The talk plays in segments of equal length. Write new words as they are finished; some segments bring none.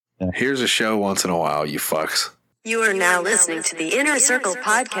Here's a show once in a while, you fucks. You are now listening to the Inner Circle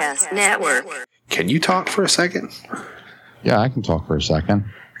Podcast Network. Can you talk for a second? Yeah, I can talk for a second.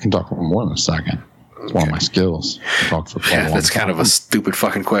 I can talk for more than a second. It's one of my skills. I talk for quite a long that's time. kind of a stupid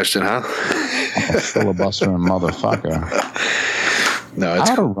fucking question, huh? I'm a filibustering motherfucker. No,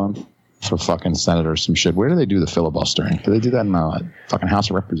 it's I ought to run for fucking senator or some shit. Where do they do the filibustering? Do they do that in the fucking House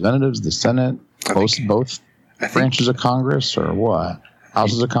of Representatives, the Senate, both branches of Congress, or what?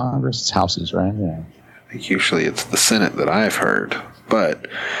 Houses of Congress? It's houses, right? Yeah. I think usually it's the Senate that I've heard. But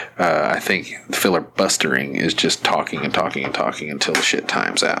I think filibustering is just talking and talking and talking until the shit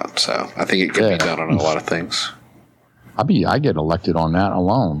times out. So I think it can be done on a lot of things. I get elected on that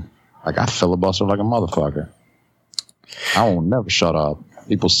alone. Like, I filibuster like a motherfucker. I will never shut up.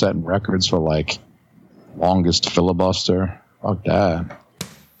 People setting records for, like, longest filibuster. Fuck that.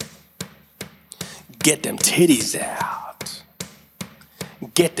 Get them titties out.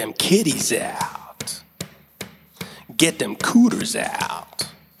 Get them kitties out. Get them cooters out.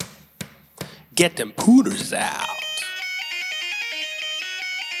 Get them pooters out.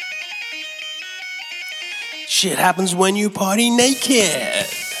 Shit happens when you party naked.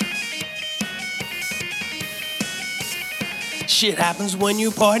 Shit happens when you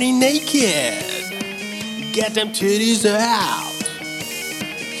party naked. Get them titties out.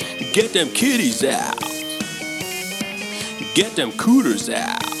 Get them kitties out. Get them cooters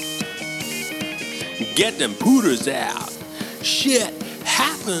out. Get them pooters out. Shit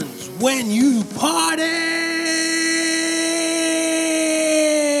happens when you party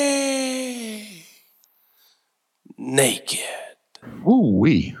naked.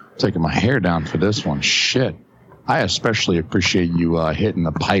 Ooh-wee. Taking my hair down for this one. Shit. I especially appreciate you hitting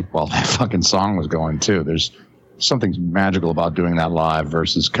the pipe while that fucking song was going, too. There's something magical about doing that live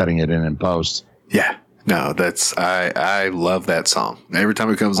versus cutting it in post. Yeah. No, I love that song. Every time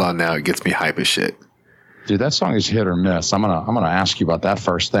it comes on now, it gets me hype as shit. Dude, that song is hit or miss. I'm gonna ask you about that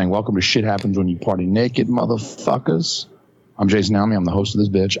first thing. Welcome to Shit Happens When You Party Naked, motherfuckers. I'm Jason Elmy. I'm the host of this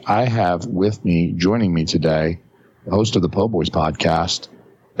bitch. I have with me, joining me today, the host of the Po' Boys podcast,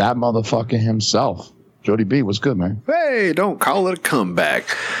 that motherfucker himself. Jody B, what's good, man? Hey, don't call it a comeback.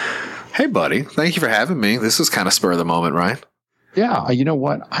 Hey, buddy. Thank you for having me. This is kind of spur of the moment, right? Yeah, you know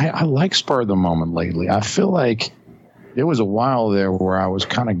what? I like spur of the moment lately. I feel like there was a while there where I was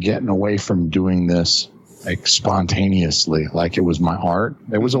kind of getting away from doing this like spontaneously, like it was my art.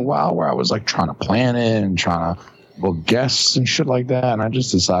 There was a while where I was like trying to plan it and trying to book guests and shit like that. And I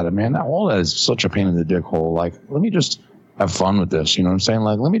just decided, man, all that is such a pain in the dick hole. Like, let me just have fun with this. You know what I'm saying?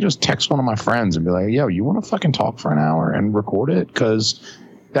 Like, let me just text one of my friends and be like, yo, you want to fucking talk for an hour and record it? Because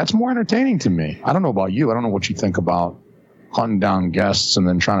that's more entertaining to me. I don't know about you. I don't know what you think about hunting down guests and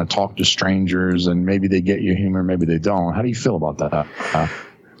then trying to talk to strangers, and maybe they get your humor, maybe they don't. How do you feel about that?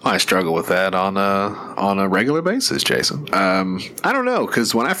 I struggle with that on a regular basis, Jason. I don't know,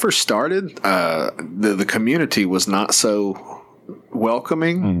 because when I first started, the community was not so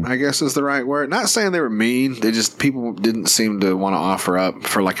welcoming, I guess is the right word. Not saying they were mean. They just, people didn't seem to want to offer up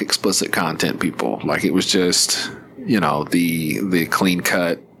for like explicit content people. Like, it was just, you know, the clean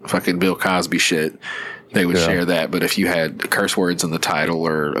cut fucking Bill Cosby shit. They would share that, but if you had curse words in the title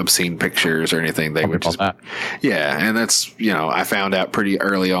or obscene pictures or anything, they would just... Yeah, and that's, you know, I found out pretty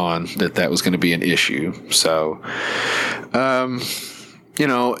early on that was going to be an issue. So, you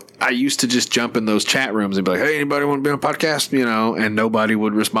know, I used to just jump in those chat rooms and be like, hey, anybody want to be on a podcast? You know, and nobody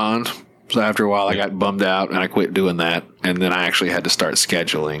would respond. So after a while, I got bummed out and I quit doing that. And then I actually had to start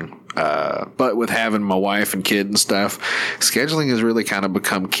scheduling. But with having my wife and kid and stuff, scheduling has really kind of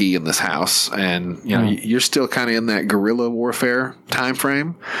become key in this house. And, you know, you're still kind of in that guerrilla warfare time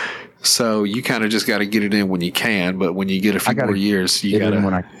frame. So you kind of just got to get it in when you can. But when you get a few more years, you got to...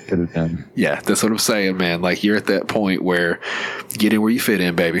 when I get it in. Yeah, that's what I'm saying, man. Like, you're at that point where get in where you fit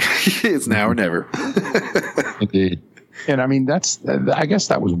in, baby. It's now or never. Indeed. And I mean, I guess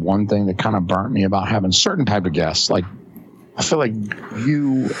that was one thing that kind of burnt me about having certain type of guests. Like, I feel like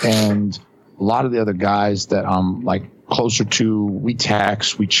you and a lot of the other guys that I'm like closer to, we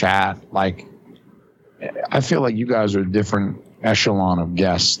text, we chat. Like, I feel like you guys are a different echelon of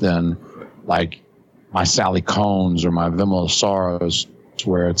guests than like my Sally Cones or my Vimla Soros,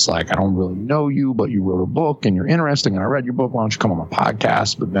 where it's like, I don't really know you, but you wrote a book and you're interesting and I read your book. Why don't you come on my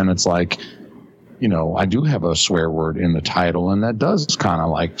podcast? But then it's like, you know, I do have a swear word in the title, and that does kind of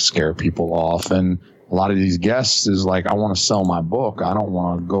like scare people off. And a lot of these guests is like, I want to sell my book. I don't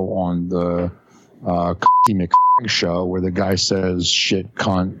want to go on the McFag show where the guy says shit,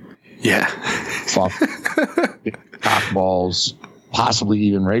 cunt, yeah, fuck, cock balls, possibly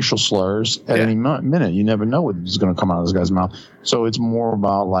even racial slurs at any minute. You never know what's going to come out of this guy's mouth. So it's more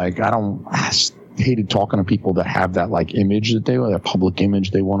about like, I just hated talking to people that have that like image that public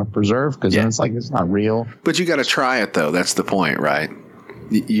image they want to preserve, because then it's like, it's not real. But you got to try it though. That's the point, right?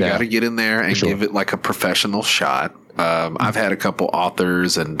 You got to get in there and give it like a professional shot. I've had a couple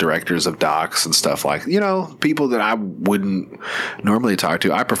authors and directors of docs and stuff like, people that I wouldn't normally talk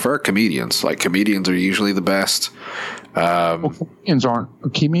to. I prefer comedians. Like, comedians are usually the best.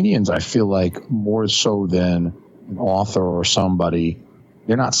 Comedians, I feel like, more so than an author or somebody,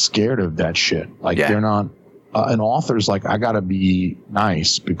 they're not scared of that shit. Like, they're not. An author's like, I got to be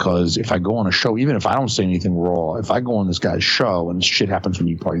nice, because if I go on a show, even if I don't say anything raw, if I go on this guy's show and shit happens when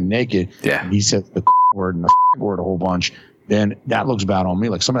you party naked, and he says the word and the word a whole bunch, then that looks bad on me.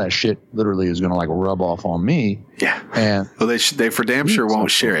 Like, some of that shit literally is going to like rub off on me. Yeah. And well, they for damn sure won't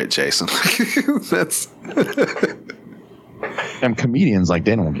share it, Jason. That's them comedians, like,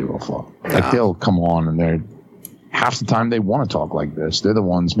 they don't give a fuck. Like, they'll come on and they're half the time they want to talk like this. They're the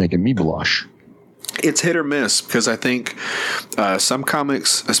ones making me blush. It's hit or miss, because I think some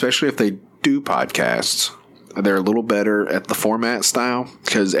comics, especially if they do podcasts, they're a little better at the format style,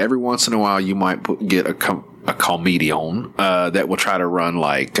 because every once in a while you might get a comedian that will try to run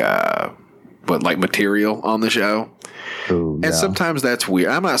like material on the show. Ooh, and sometimes that's weird.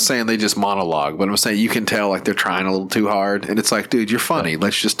 I'm not saying they just monologue, but I'm saying you can tell like they're trying a little too hard, and it's like, dude, you're funny.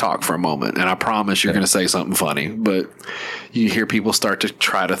 Let's just talk for a moment, and I promise you're going to say something funny. But you hear people start to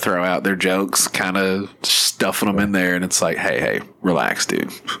try to throw out their jokes, kind of stuffing them in there, and it's like, hey, relax,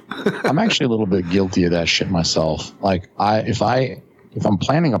 dude. I'm actually a little bit guilty of that shit myself. Like, if I'm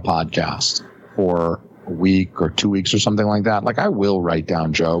planning a podcast for a week or 2 weeks or something like that, like, I will write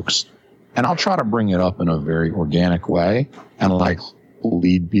down jokes. And I'll try to bring it up in a very organic way and like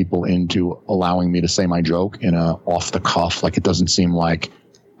lead people into allowing me to say my joke in a off the cuff. Like, it doesn't seem like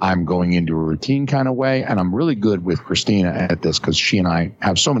I'm going into a routine kind of way. And I'm really good with Christina at this, because she and I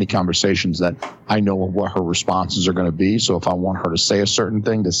have so many conversations that I know what her responses are going to be. So if I want her to say a certain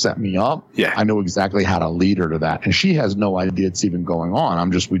thing to set me up, I know exactly how to lead her to that. And she has no idea it's even going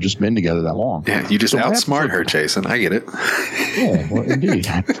on. We've just been together that long. Yeah, you just outsmart her, Jason. I get it. Yeah, well, indeed.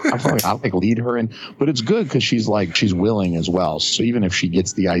 I like lead her in, but it's good because she's willing as well. So even if she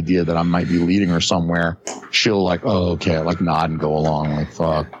gets the idea that I might be leading her somewhere, she'll like, oh, okay, like nod and go along. Like,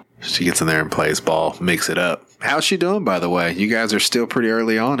 fuck. She gets in there and plays ball, makes it up. How's she doing, by the way? You guys are still pretty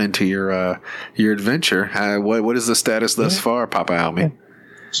early on into your adventure. What is the status thus far, Papa Almy? Yeah.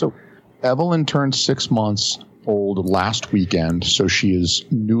 So Evelyn turned 6 months old last weekend, so she is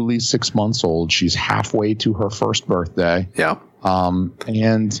newly 6 months old. She's halfway to her first birthday. Yeah.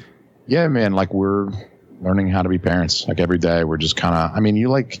 And yeah, man, like, we're learning how to be parents. Like, every day we're just kind of,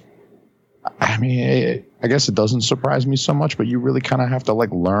 I guess it doesn't surprise me so much, but you really kind of have to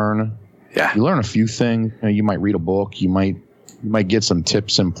like learn. Yeah. You learn a few things. You might read a book. You might get some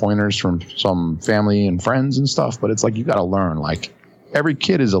tips and pointers from some family and friends and stuff, but it's like, you got to learn. Like, every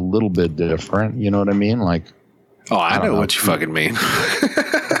kid is a little bit different. You know what I mean? Like, oh, I know what you fucking mean.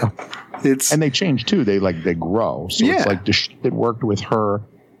 And they change too. They grow. So it's like the shit that worked with her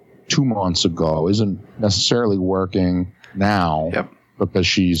 2 months ago isn't necessarily working now. Yep. Because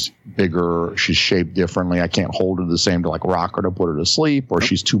she's bigger, she's shaped differently. I can't hold her the same to like rock her to put her to sleep, or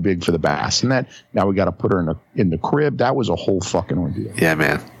she's too big for the bassinet. Now we got to put her in the crib. That was a whole fucking ordeal. Yeah,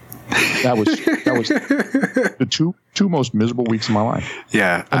 man. That was the two most miserable weeks of my life.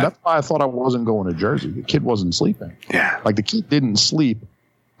 Yeah, and that's why I thought I wasn't going to Jersey. The kid wasn't sleeping. Yeah, like, the kid didn't sleep.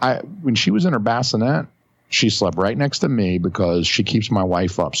 When she was in her bassinet, she slept right next to me because she keeps my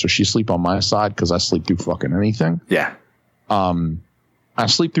wife up, so she sleep on my side because I sleep through fucking anything. Yeah. I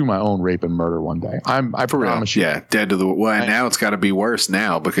sleep through my own rape and murder one day. I promise you. Yeah, dead to the well. And now it's got to be worse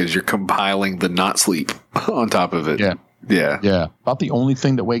now because you're compiling the not sleep on top of it. Yeah. About the only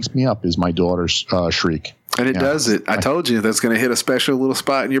thing that wakes me up is my daughter's shriek. And it does it. I told you that's going to hit a special little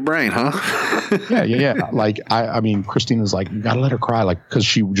spot in your brain, huh? Yeah. Like, I mean, Christina's like, you got to let her cry, like, because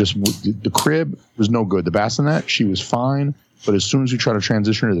the crib was no good. The bassinet, she was fine. But as soon as we try to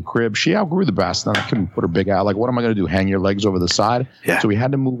transition her to the crib, she outgrew the bassinet. I couldn't put her big out. Like, what am I going to do? Hang your legs over the side? Yeah. So we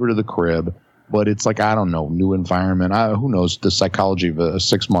had to move her to the crib. But it's like, I don't know, new environment. Who knows the psychology of a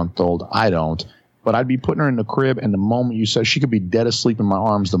 6-month-old? I don't. But I'd be putting her in the crib, and the moment you said she could be dead asleep in my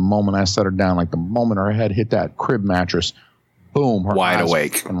arms, the moment I set her down, like the moment her head hit that crib mattress, boom, her wide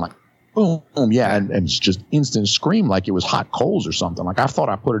awake. And like, boom, yeah, and it's just instant scream like it was hot coals or something. Like, I thought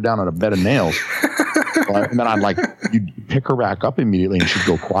I put her down on a bed of nails. And then you'd pick her back up immediately and she'd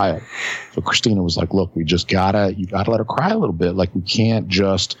go quiet. So Christina was like, look, you gotta let her cry a little bit. Like, we can't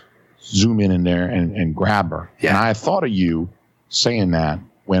just zoom in there and grab her. Yeah. And I thought of you saying that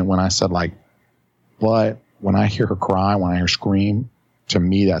when I said like, but when I hear her cry, when I hear her scream, to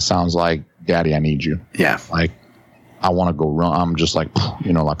me that sounds like, Daddy, I need you. Yeah. Like, I want to go run. I'm just like,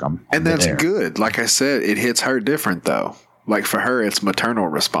 like I'm. And that's there. good. Like I said, it hits her different though. Like for her, it's maternal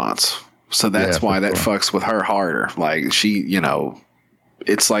response. So that's why that fucks with her harder. Like she,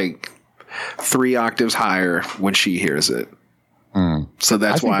 it's like 3 octaves higher when she hears it. So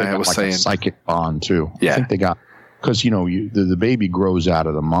that's why I was like saying a psychic bond too. Yeah. I think they got, because the baby grows out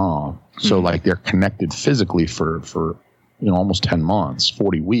of the mom, so like they're connected physically for almost 10 months,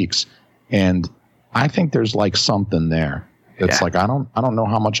 40 weeks, and I think there's like something there. It's like I don't know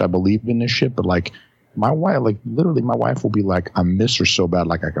how much I believe in this shit, but like my wife, like literally my wife will be like, I miss her so bad,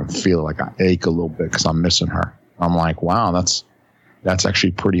 like I can feel it, like I ache a little bit because I'm missing her. I'm like, wow, that's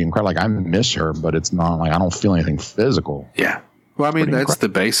actually pretty incredible. Like I miss her, but it's not like I don't feel anything physical. Yeah. Well, I mean, that's the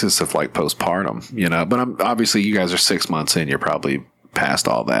basis of like postpartum, but obviously you guys are 6 months in, you're probably past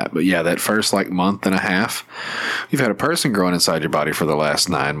all that. But yeah, that first like month and a half, you've had a person growing inside your body for the last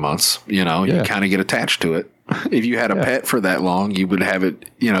 9 months, you kind of get attached to it. If you had a pet for that long, you would have it,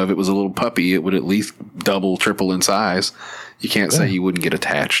 if it was a little puppy, it would at least double, triple in size. You can't say you wouldn't get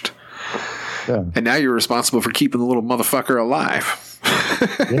attached. Yeah. And now you're responsible for keeping the little motherfucker alive.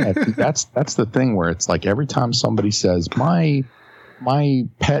 Yeah, that's the thing where it's like every time somebody says, my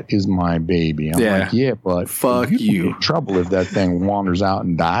pet is my baby. I'm like, yeah, but fuck you. Get in trouble if that thing wanders out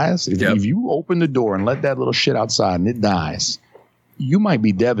and dies. If you open the door and let that little shit outside and it dies, you might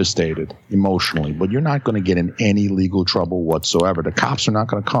be devastated emotionally, but you're not going to get in any legal trouble whatsoever. The cops are not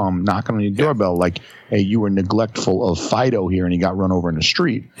going to come knocking on your doorbell like, hey, you were neglectful of Fido here and he got run over in the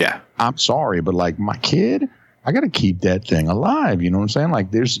street. Yeah. I'm sorry, but like my kid, I got to keep that thing alive. You know what I'm saying?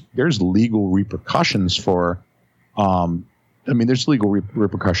 Like there's legal repercussions for, there's legal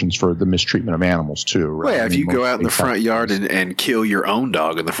repercussions for the mistreatment of animals too, right? Well, yeah, if you go out in the front yard and kill your own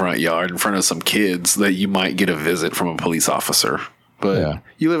dog in the front yard in front of some kids, that you might get a visit from a police officer. But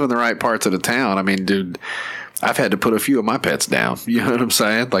you live in the right parts of the town. I mean, dude, I've had to put a few of my pets down. You know what I'm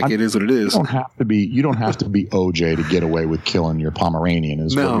saying? Like, it is what it is. You don't have to be OJ to get away with killing your Pomeranian,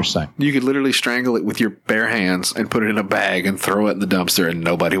 is what you're saying. You could literally strangle it with your bare hands and put it in a bag and throw it in the dumpster and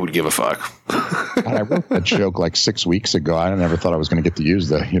nobody would give a fuck. I wrote that joke like 6 weeks ago. I never thought I was going to get to use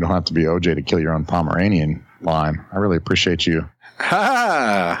the "you don't have to be OJ to kill your own Pomeranian" line. I really appreciate you.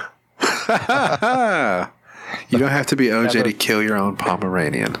 Ha! Ha ha ha! You don't have to be OJ to kill your own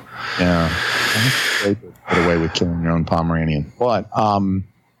Pomeranian. Yeah. Get away with killing your own Pomeranian. But so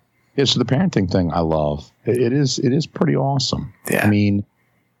the parenting thing I love. It is pretty awesome. Yeah. I mean,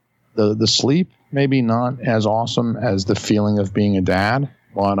 the sleep maybe not as awesome as the feeling of being a dad,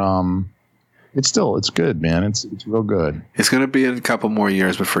 but it's good, man. It's real good. It's going to be a couple more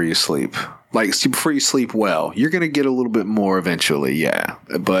years before you sleep. Like before you sleep well. You're going to get a little bit more eventually, yeah.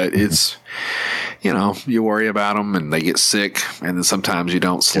 But it's you worry about them and they get sick and then sometimes you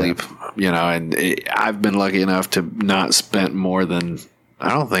don't sleep, and I've been lucky enough to not spend more than, I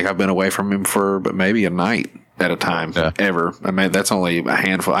don't think I've been away from him for but maybe a night at a time ever. I mean, that's only a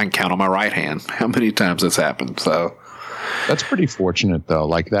handful. I can count on my right hand how many times that's happened. So that's pretty fortunate though.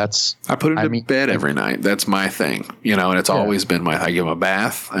 Like I put him to bed every night. That's my thing, and it's always been I give him a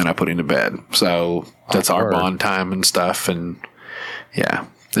bath and I put him to bed. So that's our bond time and stuff. And yeah.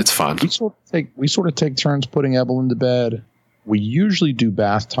 It's fun. We sort of take turns putting Evelyn to bed. We usually do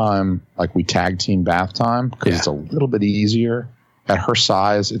bath time, like we tag team bath time because it's a little bit easier. At her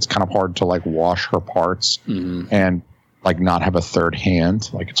size, it's kind of hard to like wash her parts and like not have a third hand.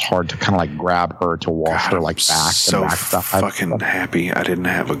 Like it's hard to kind of like grab her to wash her like back. So and back stuff. Fucking happy I didn't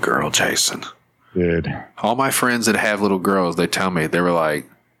have a girl, Jason. Dude, all my friends that have little girls, they tell me, they were like,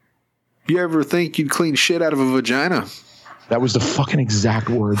 "You ever think you'd clean shit out of a vagina?" That was the fucking exact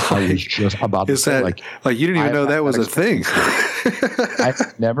words I was just about to say. Like you didn't even know that was a thing. I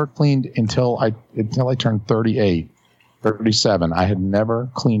never cleaned until I turned 38, 37. I had never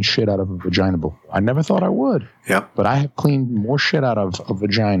cleaned shit out of a vagina before. I never thought I would. Yeah. But I have cleaned more shit out of a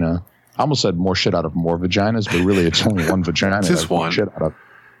vagina. I almost said more shit out of more vaginas, but really it's only one vagina. Just one. Shit out of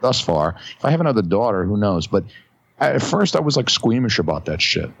thus far. If I have another daughter, who knows? But at first, I was like squeamish about that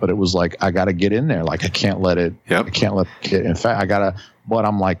shit, but it was like I got to get in there. Like I can't let it. Yep. I can't let it. In fact, I gotta. But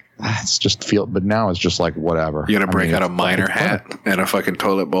I'm like, it's just feel. But now it's just like whatever. You gotta break out a miner hat and a fucking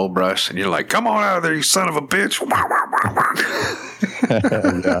toilet bowl brush, and you're like, "Come on out of there, you son of a bitch!"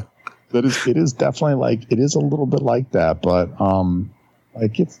 Yeah, it is definitely like it is a little bit like that, but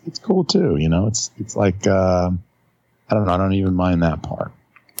like it's cool too. It's like I don't know. I don't even mind that part.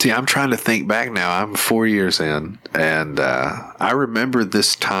 See, I'm trying to think back now. I'm 4 years in, and I remember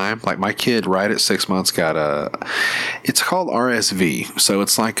this time, like my kid right at 6 months got it's called RSV. So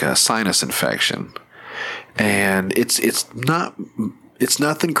it's like a sinus infection. And it's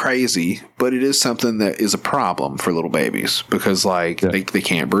nothing crazy, but it is something that is a problem for little babies because they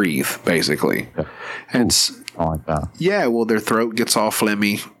can't breathe basically. Yeah. And I like that. Yeah, well, their throat gets all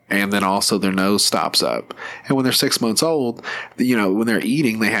phlegmy, and then also their nose stops up. And when they're 6 months old, when they're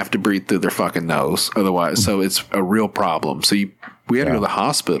eating, they have to breathe through their fucking nose. Otherwise, so it's a real problem. So we had to go to the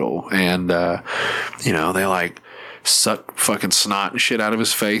hospital, and they like suck fucking snot and shit out of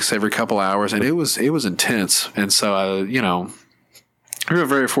his face every couple hours, and it was intense. And so we were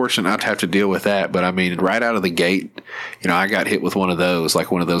very fortunate not to have to deal with that. But I mean, right out of the gate, I got hit with one of those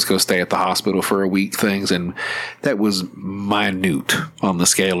go stay at the hospital for a week things, and that was minute on the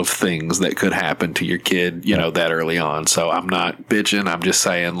scale of things that could happen to your kid, that early on. So I'm not bitching. I'm just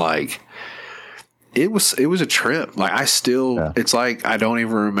saying, like, it was a trip. Like, it's like I don't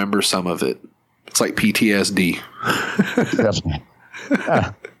even remember some of it. It's like PTSD. Definitely.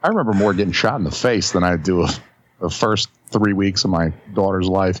 I remember more getting shot in the face than I do the first 3 weeks of my daughter's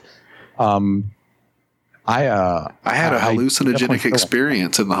life. I had a hallucinogenic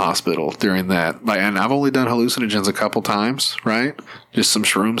experience in the hospital during that. And I've only done hallucinogens a couple times, right? Just some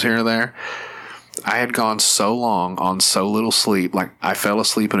shrooms here and there. I had gone so long on so little sleep. Like, I fell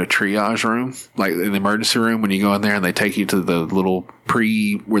asleep in a triage room, like in the emergency room when you go in there and they take you to the little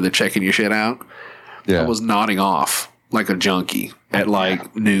where they're checking your shit out. Yeah. I was nodding off like a junkie at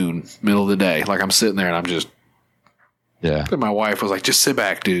like noon, middle of the day. Like, I'm sitting there and I'm just. Yeah. And my wife was like, just sit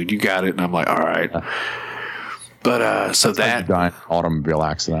back, dude. You got it. And I'm like, all right. But so that like automobile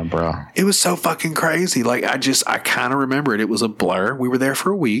accident, bro. It was so fucking crazy. Like, I kind of remember it. It was a blur. We were there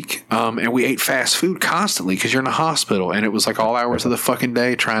for a week, and we ate fast food constantly because you're in a hospital, and it was like all hours of the fucking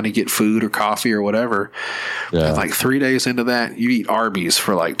day trying to get food or coffee or whatever. Yeah. And like 3 days into that, you eat Arby's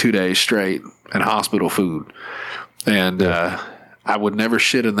for like 2 days straight and hospital food, and I would never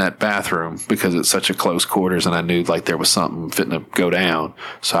shit in that bathroom because it's such a close quarters, and I knew like there was something fitting to go down.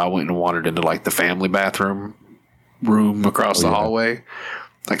 So I went and wandered into like the family bathroom room across the hallway,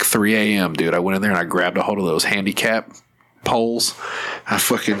 like 3 a.m. dude. I went in there and I grabbed a hold of those handicap poles. I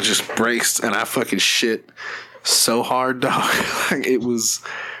fucking just braced and I fucking shit so hard, dog. Like, it was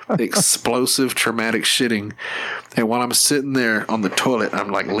explosive traumatic shitting. And while I'm sitting there on the toilet, I'm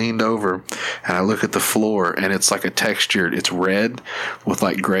like leaned over and I look at the floor, and it's like it's red with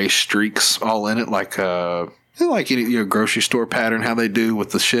like gray streaks all in it, like any grocery store pattern, how they do with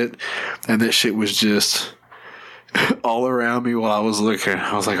the shit. And that shit was just all around me while I was looking.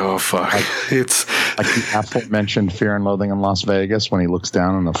 I was like, oh fuck. It's like the aforementioned Fear and Loathing in Las Vegas when he looks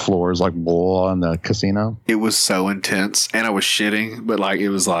down and the floor is like blah in the casino. It was so intense, and I was shitting, but like, it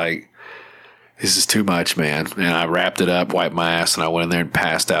was like, this is too much, man. And I wrapped it up, wiped my ass, and I went in there and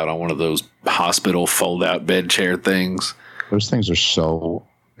passed out on one of those hospital fold out bed chair things. Those things are so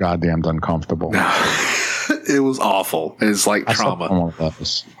goddamn uncomfortable. It was awful. It's like trauma.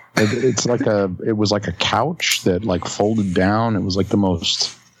 It was like a couch that like folded down. It was like the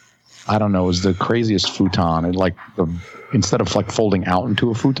most, I don't know, it was the craziest futon. It like instead of like folding out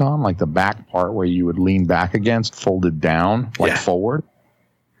into a futon, like the back part where you would lean back against folded down, like forward.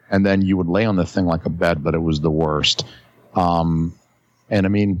 And then you would lay on the thing like a bed, but it was the worst. And I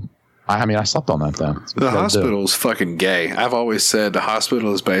mean, I slept on that thing. The hospital is fucking gay. I've always said the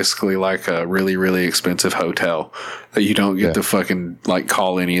hospital is basically like a really, really expensive hotel that you don't get to fucking like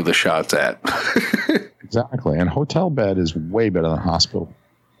call any of the shots at. Exactly. And hotel bed is way better than hospital.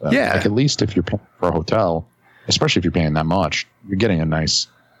 Like, at least if you're paying for a hotel, especially if you're paying that much, you're getting a nice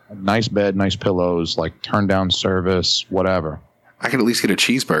bed, nice pillows, like turn down service, whatever. I can at least get a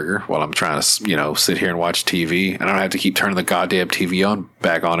cheeseburger while I'm trying to, sit here and watch TV. And I don't have to keep turning the goddamn TV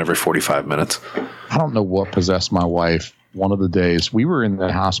back on every 45 minutes. I don't know what possessed my wife. One of the days, we were in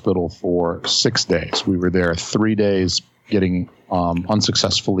the hospital for 6 days. We were there 3 days getting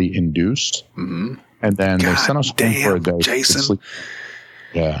unsuccessfully induced. Mm-hmm. And then they sent us home for a day. Jason.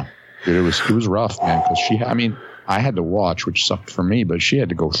 Yeah. Dude, it was rough, man. Because I had to watch, which sucked for me, but she had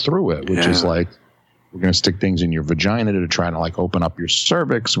to go through it, which is like, we're going to stick things in your vagina to try to like open up your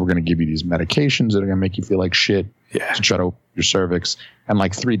cervix. We're going to give you these medications that are going to make you feel like shit to try to open your cervix. And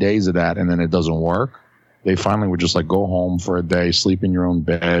like 3 days of that, and then it doesn't work. They finally would just like go home for a day, sleep in your own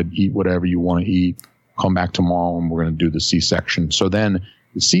bed, eat whatever you want to eat, come back tomorrow, and we're going to do the C-section. So then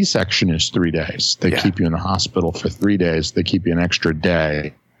the C-section is 3 days. They keep you in the hospital for 3 days. They keep you an extra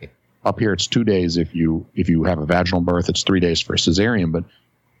day. Up here, it's 2 days if you have a vaginal birth. It's 3 days for a cesarean, but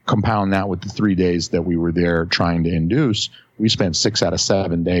compound that with the 3 days that we were there trying to induce, we spent 6 out of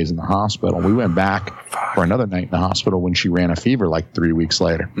 7 days in the hospital. We went back for another night in the hospital when she ran a fever like 3 weeks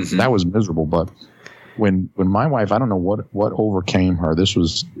later. Mm-hmm. That was miserable. But when my wife, I don't know what overcame her. This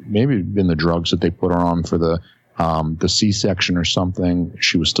was maybe been the drugs that they put her on for the C-section or something.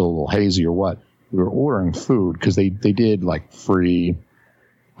 She was still a little hazy or what. We were ordering food because they did like free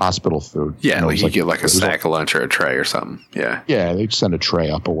hospital food. Yeah, like you get like a sack of lunch or a tray or something. Yeah. Yeah, they'd send a tray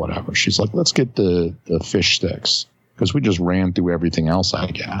up or whatever. She's like, let's get the fish sticks. Because we just ran through everything else, I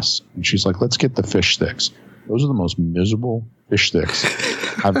guess. And she's like, let's get the fish sticks. Those are the most miserable fish sticks.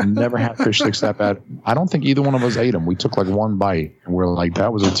 I've never had fish sticks that bad. I don't think either one of us ate them. We took like one bite. And we're like,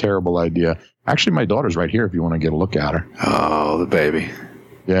 that was a terrible idea. Actually, my daughter's right here if you want to get a look at her. Oh, the baby.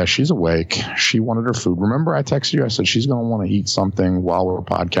 Yeah, she's awake. She wanted her food. Remember I texted you? I said she's going to want to eat something while we're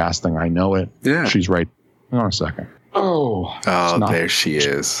podcasting. I know it. Yeah. She's right. Hang on a second. Oh, there she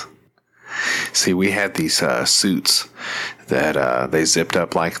is. See, we had these suits that they zipped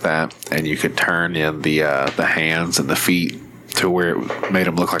up like that, and you could turn in the hands and the feet to where it made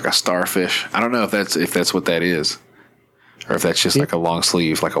them look like a starfish. I don't know if that's what that is, or if that's just like a long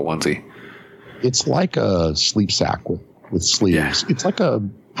sleeve, like a onesie. It's like a sleep sack with sleeves. Yeah. It's like I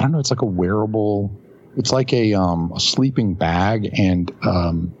don't know. It's like a wearable. It's like a sleeping bag and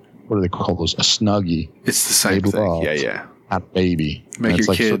what do they call those? A Snuggie. It's the same thing. Yeah. Not baby. Make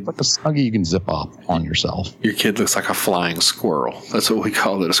your kid like a Snuggie you can zip up on yourself. Your kid looks like a flying squirrel. That's what we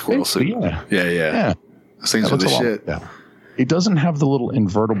call it, a squirrel suit. Yeah. Those things are the shit. Yeah. It doesn't have the little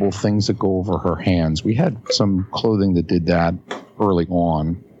invertible things that go over her hands. We had some clothing that did that early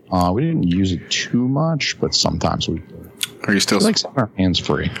on. We didn't use it too much, but sometimes we do. Are you still setting our hands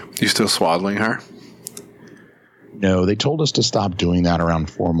free? You still swaddling her? No, they told us to stop doing that around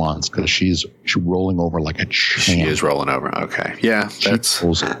 4 months because she's rolling over like a champ. She is rolling over. Okay, yeah, that's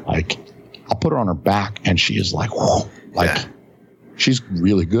like I'll put her on her back and she is like, whoa, she's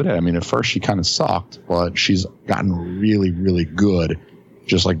really good at it. I mean, at first she kind of sucked, but she's gotten really, really good.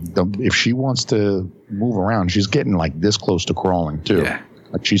 Just like if she wants to move around, she's getting like this close to crawling too. Yeah.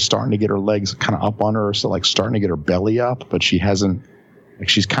 Like she's starting to get her legs kind of up on her, so like starting to get her belly up, but she hasn't. Like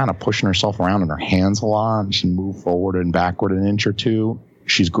she's kind of pushing herself around in her hands a lot. And she can move forward and backward an inch or two.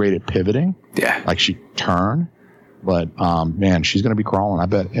 She's great at pivoting. Yeah. Like she turn. But, man, she's going to be crawling. I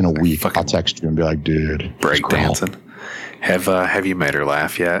bet in a week I'll text you and be like, dude. Break dancing. Have you made her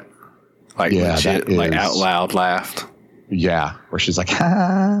laugh yet? Like legit, like out loud laughed? Yeah. Where she's like,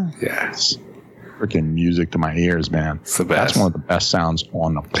 ha. Yeah. Freaking music to my ears, man. It's the best. That's one of the best sounds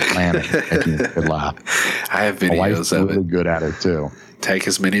on the planet. Making a kid laugh. I have videos of it. Really good at it, too. Take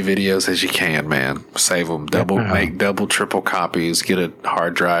as many videos as you can, man. Save them. Make double, triple copies. Get a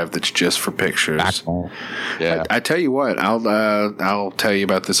hard drive that's just for pictures. Yeah. I tell you what, I'll tell you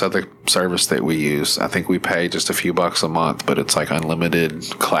about this other service that we use. I think we pay just a few bucks a month, but it's like unlimited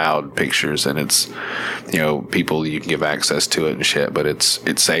cloud pictures, and it's, people, you can give access to it and shit, but it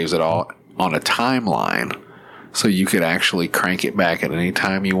saves it all on a timeline. So you could actually crank it back at any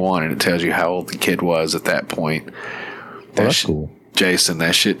time you want, and it tells you how old the kid was at that point. That's cool. Jason,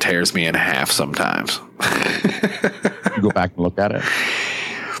 that shit tears me in half sometimes. You go back and look at it?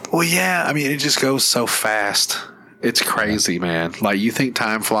 Well, yeah. I mean, it just goes so fast. It's crazy, man. Like, you think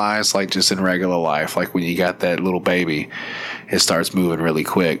time flies, like, just in regular life. Like, when you got that little baby, it starts moving really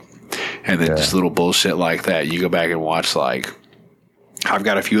quick. And then just little bullshit like that. You go back and watch, like, I've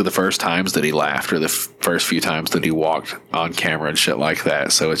got a few of the first times that he laughed or the first few times that he walked on camera and shit like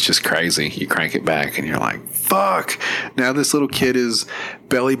that. So it's just crazy. You crank it back and you're like, fuck. Now this little kid is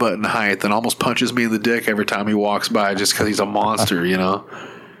belly button height and almost punches me in the dick every time he walks by just because he's a monster,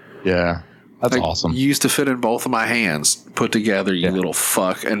 Yeah. That's awesome. You used to fit in both of my hands put together, you little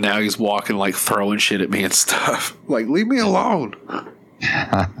fuck. And now he's walking like throwing shit at me and stuff. Like, leave me alone.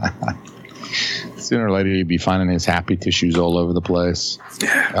 Sooner or later, he'd be finding his happy tissues all over the place.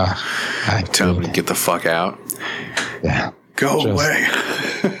 Yeah. Tell him to get the fuck out. Yeah. Go away.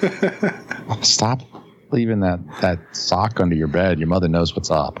 Stop leaving that sock under your bed. Your mother knows what's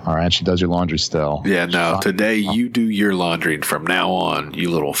up. All right. She does your laundry still. Yeah, no. Today, you do your laundry. And from now on,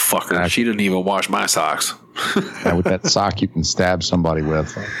 you little fucker. She didn't even wash my socks. With that sock, you can stab somebody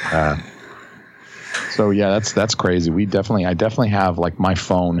with. So yeah, that's crazy. I definitely have, like, my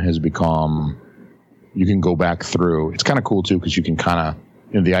phone has become, you can go back through. It's kind of cool too, because you can kind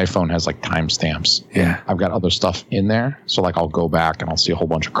of, the iPhone has like timestamps. Yeah. I've got other stuff in there. So like I'll go back and I'll see a whole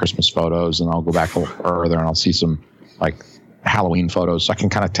bunch of Christmas photos, and I'll go back a little further and I'll see some like Halloween photos. So I can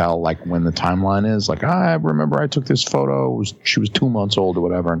kind of tell like when the timeline is. Like, I remember I took this photo. She was 2 months old or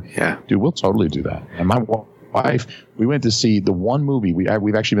whatever. And yeah. Dude, we'll totally do that. And my wife, we went to see the one movie.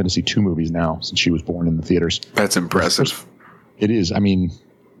 We've actually been to see 2 movies now since she was born in the theaters. That's impressive. It is. I mean,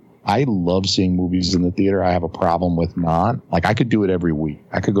 I love seeing movies in the theater. I have a problem with not. Like, I could do it every week.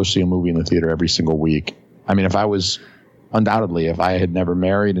 I could go see a movie in the theater every single week. I mean, if I had never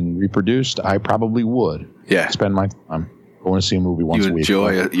married and reproduced, I probably would. Yeah. Spend my time going to see a movie once a week.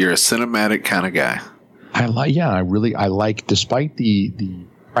 You're a cinematic kind of guy. I like, despite the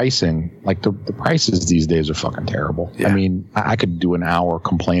pricing, like the prices these days are fucking terrible. Yeah. I mean, I could do an hour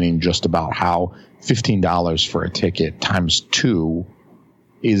complaining just about how $15 for a ticket times 2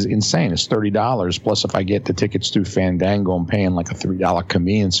 is insane. It's $30. Plus, if I get the tickets through Fandango, I'm paying like a $3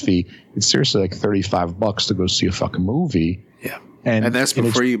 convenience fee. It's seriously like $35 to go see a fucking movie. Yeah. And that's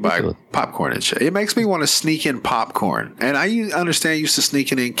before you buy popcorn and shit. It makes me want to sneak in popcorn. And I understand I used to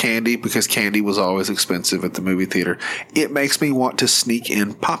sneaking in candy because candy was always expensive at the movie theater. It makes me want to sneak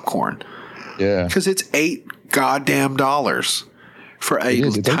in popcorn. Yeah. Because it's $8 goddamn dollars for a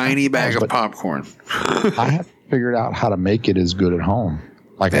tiny bag of popcorn. I have figured out how to make it as good at home.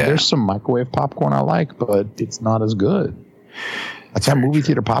 Like, there's some microwave popcorn I like, but it's not as good. That's how movie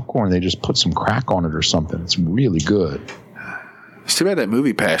theater popcorn, they just put some crack on it or something. It's really good. It's too bad that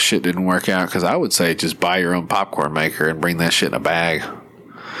Movie Pass shit didn't work out, because I would say just buy your own popcorn maker and bring that shit in a bag.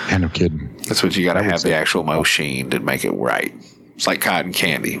 Yeah, no kidding. That's what you got to have, the actual machine to make it right. It's like cotton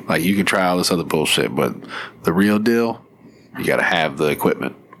candy. Like, you can try all this other bullshit, but the real deal, you got to have the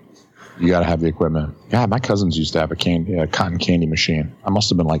equipment. You got to have the equipment. Yeah, my cousins used to have a cotton candy machine. I must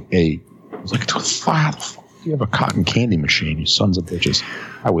have been like 8. I was like, how the fuck do you have a cotton candy machine, you sons of bitches?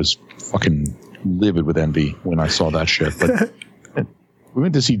 I was fucking livid with envy when I saw that shit. But we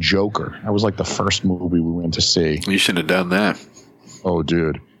went to see Joker. That was like the first movie we went to see. You should have done that. Oh,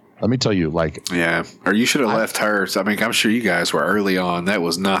 dude. Let me tell you, like... Yeah. Or you should have left her. I mean, I'm sure you guys were early on. That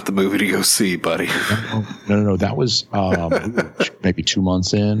was not the movie to go see, buddy. No. That was maybe 2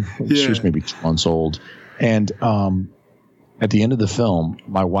 months in. Yeah. She was maybe 2 months old. And at the end of the film,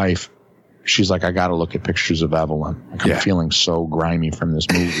 my wife, she's like, I got to look at pictures of Evelyn. Like, I'm feeling so grimy from this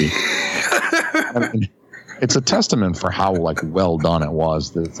movie. And it's a testament for how, like, well done it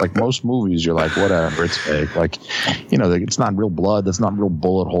was. It's like most movies, you're like, whatever, it's fake. Like, you know, it's not real blood. That's not real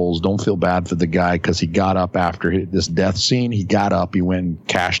bullet holes. Don't feel bad for the guy because he got up after this death scene. He got up. He went and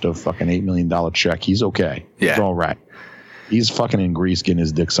cashed a fucking $8 million check. He's okay. Yeah. He's all right. He's fucking in Greece getting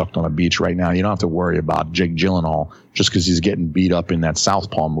his dick sucked on a beach right now. You don't have to worry about Jake Gyllenhaal just because he's getting beat up in that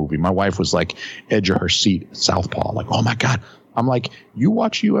Southpaw movie. My wife was like, edge of her seat, Southpaw. Like, oh, my God. I'm like, you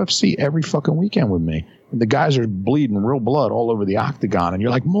watch UFC every fucking weekend with me. The guys are bleeding real blood all over the octagon, and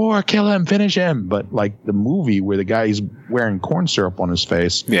you're like, more, kill him, finish him. But like the movie where the guy's wearing corn syrup on his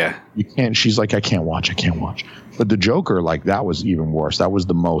face, you can't. She's like, I can't watch. But the Joker, like, that was even worse. That was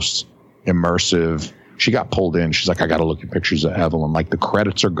the most immersive. She got pulled in. She's like, I got to look at pictures of Evelyn. Like, the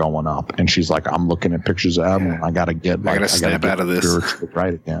credits are going up, and she's like, I'm looking at pictures of Evelyn. I got to get. Like, I got to snap out of this.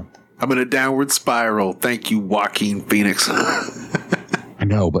 Right again. I'm in a downward spiral. Thank you, Joaquin Phoenix. I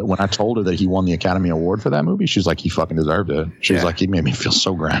know, but when I told her that he won the Academy Award for that movie, she's like, he fucking deserved it. She's like, he made me feel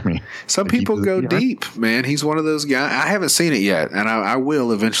so grimy. Some people go deep, man. He's one of those guys. I haven't seen it yet, and I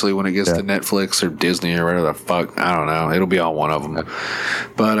will eventually when it gets to Netflix or Disney or whatever the fuck. I don't know. It'll be on one of them.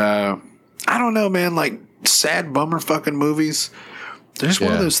 But I don't know, man. Like, sad bummer fucking movies. There's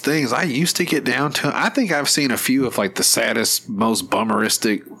one of those things I used to get down to. I think I've seen a few of like the saddest, most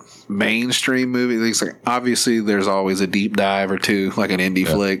bummeristic mainstream movies. Like, obviously there's always a deep dive or two, like an indie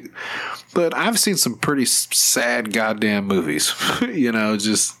flick, but I've seen some pretty sad goddamn movies. You know,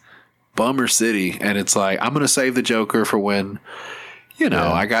 just bummer city. And it's like, I'm gonna save the Joker for when, you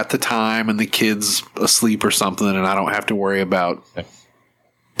know, I got the time and the kids asleep or something, and I don't have to worry about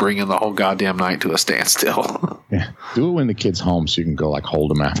bringing the whole goddamn night to a standstill. Do it when the kid's home so you can go like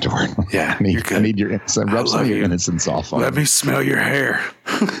hold him afterward. Yeah, I need your innocence. Rub some of your innocence off on Let me smell your hair.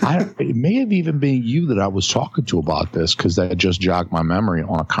 It may have even been you that I was talking to about this, because that just jogged my memory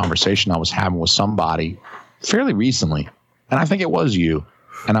on a conversation I was having with somebody fairly recently, and I think it was you.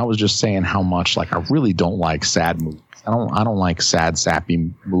 And I was just saying how much, like, I really don't like sad movies. I don't like sad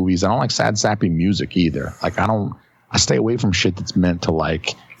sappy movies. I don't like sad sappy music either. Like, I stay away from shit that's meant to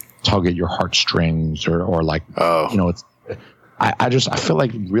like tug at your heartstrings or like, you know, it's, I feel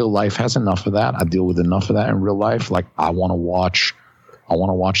like real life has enough of that. I deal with enough of that in real life. Like, I want to watch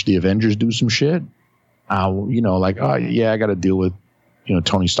the Avengers do some shit. You know, like, oh yeah, I got to deal with, you know,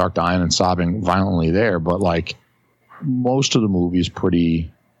 Tony Stark dying and sobbing violently there. But like, most of the movie is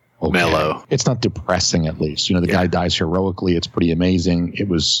pretty mellow. It's not depressing, at least. You know, the guy dies heroically. It's pretty amazing. It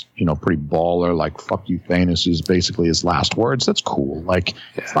was, you know, pretty baller. Like, fuck you, Thanos is basically his last words. That's cool. Like,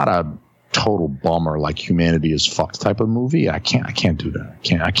 it's not a total bummer, like humanity is fucked type of movie, I can't do that.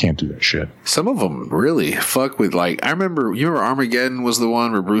 I can't do that shit. Some of them really fuck with, like, I remember Armageddon was the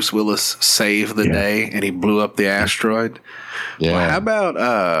one where Bruce Willis saved the day and he blew up the asteroid. Yeah. Well, how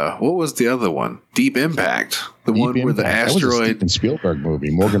about what was the other one? Deep Impact, the one where the asteroid. That was a Steven Spielberg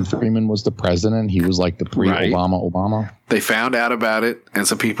movie. Morgan Freeman was the president. He was like the pre-Obama. They found out about it, and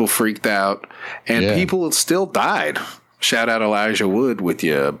some people freaked out, and people still died. Shout out Elijah Wood with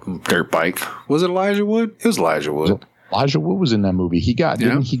your dirt bike. Was it Elijah Wood? It was Elijah Wood. Elijah Wood was in that movie.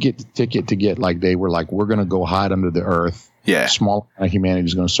 Didn't he get the ticket to get, like, they were like, we're going to go hide under the earth. Yeah. Small amount of humanity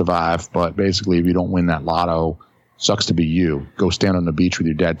is going to survive. But basically, if you don't win that lotto, sucks to be you. Go stand on the beach with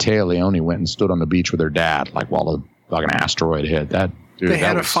your dad. Taya Leone went and stood on the beach with her dad, like, while the fucking asteroid hit. They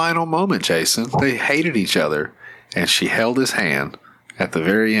had a final moment, Jason. They hated each other, and she held his hand at the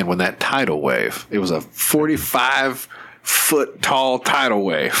very end when that tidal wave. It was a 45-foot tall tidal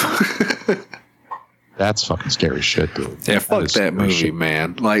wave. That's fucking scary shit, dude. Yeah, fuck that movie, shit,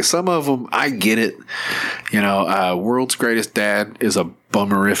 man. Like, some of them, I get it. You know, World's Greatest Dad is a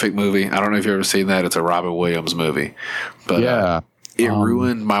bummerific movie. I don't know if you've ever seen that. It's a Robin Williams movie. But it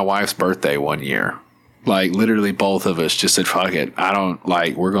ruined my wife's birthday one year. Like, literally both of us just said, fuck it. I don't,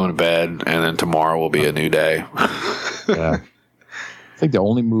 like, we're going to bed, and then tomorrow will be a new day. Yeah. I think the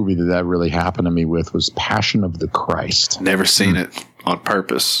only movie that really happened to me with was Passion of the Christ. Never seen it on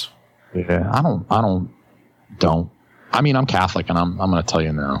purpose. Yeah, I don't. I mean, I'm Catholic, and I'm going to tell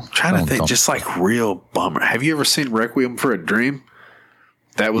you now. I'm trying to think, just like real bummer. Have you ever seen Requiem for a Dream?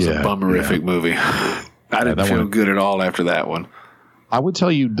 That was a bummerific movie. I didn't feel good at all after that one. I would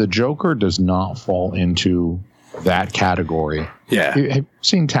tell you the Joker does not fall into that category. Yeah. Have you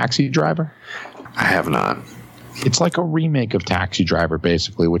seen Taxi Driver? I have not. It's like a remake of Taxi Driver,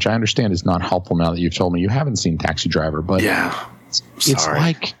 basically, which I understand is not helpful now that you've told me you haven't seen Taxi Driver. But it's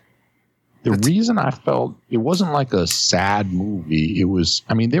like the reason I felt it wasn't like a sad movie. It was,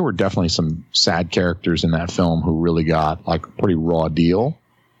 I mean, there were definitely some sad characters in that film who really got like a pretty raw deal.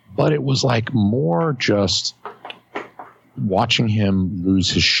 But it was like more just watching him lose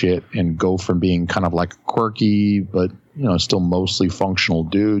his shit and go from being kind of like a quirky, but, you know, still mostly functional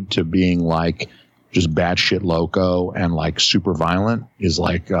dude to being like just batshit loco and like super violent is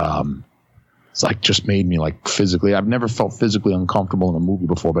like, it's like just made me like physically, I've never felt physically uncomfortable in a movie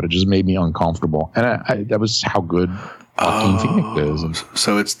before, but it just made me uncomfortable. And that was how good Joaquin Phoenix is.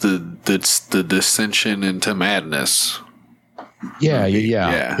 So it's the descension into madness. Yeah.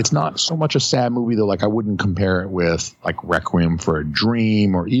 It's not so much a sad movie though. Like I wouldn't compare it with like Requiem for a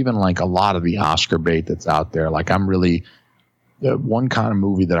Dream or even like a lot of the Oscar bait that's out there. Like I'm really one kind of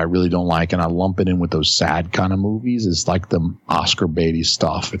movie that I really don't like, and I lump it in with those sad kind of movies, is like the Oscar baity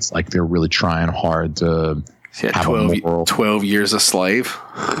stuff. It's like they're really trying hard to have 12 Years a Slave.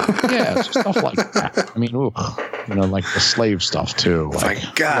 Yeah, stuff like that. I mean, you know, like the slave stuff too.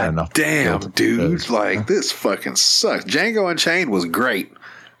 Like God damn, dude! Like this fucking sucks. Django Unchained was great.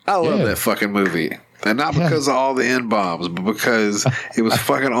 I love that fucking movie, and not because of all the N-bombs, but because it was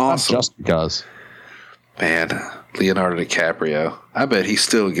fucking awesome. Just because, man. Leonardo DiCaprio. I bet he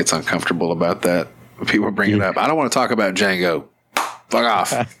still gets uncomfortable about that when people bring it up. I don't want to talk about Django. Fuck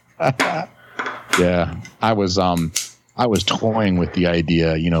off. Yeah, I was toying with the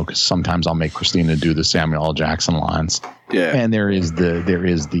idea, you know, because sometimes I'll make Christina do the Samuel L. Jackson lines. Yeah, and there is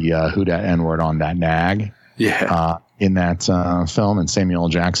the who dat N-word on that nag. Yeah, in that film, and Samuel L.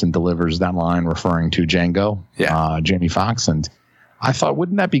 Jackson delivers that line referring to Django. Yeah, Jamie Foxx. And I thought,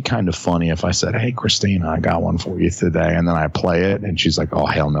 wouldn't that be kind of funny if I said, "Hey, Christina, I got one for you today," and then I play it, and she's like, "Oh,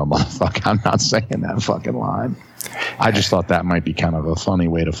 hell no, motherfucker, I'm not saying that fucking line." I just thought that might be kind of a funny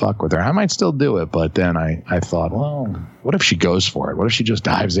way to fuck with her. I might still do it, but then I thought, well, what if she goes for it? What if she just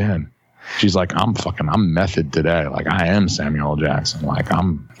dives in? She's like, I'm method today. Like, I am Samuel L. Jackson. Like,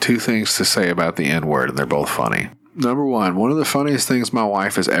 I'm... Two things to say about the N-word, and they're both funny. Number one of the funniest things my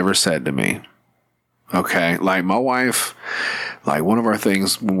wife has ever said to me. Okay, like my wife, like one of our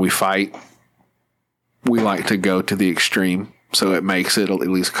things when we fight, we like to go to the extreme. So it makes it at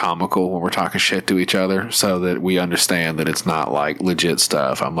least comical when we're talking shit to each other so that we understand that it's not like legit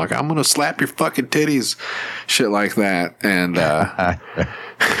stuff. I'm like, I'm going to slap your fucking titties, shit like that. And I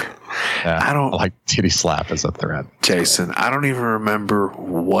don't like titty slap as a threat. Jason, I don't even remember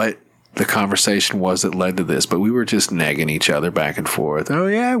what the conversation was that led to this, but we were just nagging each other back and forth. Oh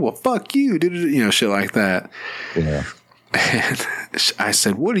yeah, well fuck you, you know, shit like that. Yeah. And I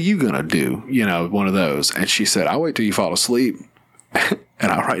said, what are you gonna do? You know, one of those. And she said, I'll wait till you fall asleep and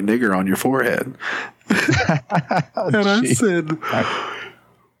I'll write nigger on your forehead. And I said,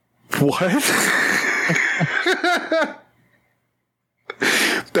 what?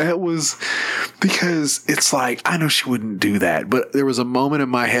 That was because it's like, I know she wouldn't do that, but there was a moment in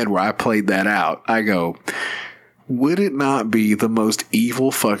my head where I played that out. I go, would it not be the most evil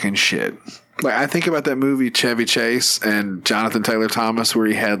fucking shit? Like, I think about that movie Chevy Chase and Jonathan Taylor Thomas, where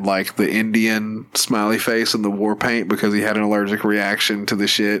he had like the Indian smiley face and the war paint because he had an allergic reaction to the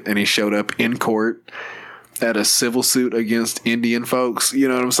shit, and he showed up in court at a civil suit against Indian folks. You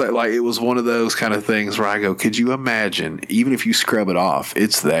know what I'm saying? Like, it was one of those kind of things where I go, could you imagine, even if you scrub it off,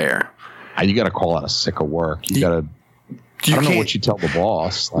 it's there. You got to call out a sick of work. You got to. I don't know what you tell the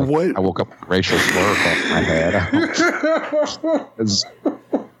boss. Like, what? I woke up with racial slur off my head.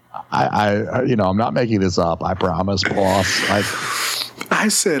 I'm not making this up. I promise, boss. I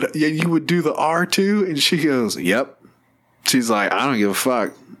said, yeah, you would do the R2? And she goes, yep. She's like, I don't give a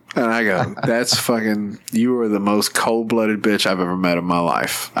fuck. And I go, that's fucking, you are the most cold-blooded bitch I've ever met in my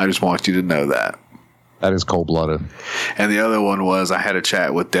life. I just want you to know that. That is cold-blooded. And the other one was, I had a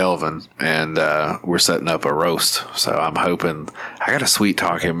chat with Delvin, and we're setting up a roast. So I'm hoping, I got to sweet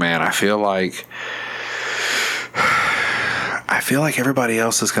talk him, man. I feel like everybody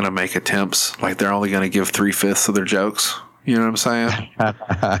else is going to make attempts. Like, they're only going to give 3/5 of their jokes. You know what I'm saying?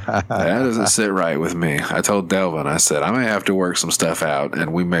 That doesn't sit right with me. I told Delvin, I said, I may have to work some stuff out,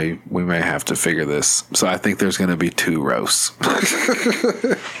 and we may have to figure this. So I think there's going to be 2 roasts.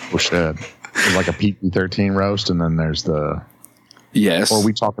 Well, shit. There's like a PG-13 roast, and then there's the... Yes. Or are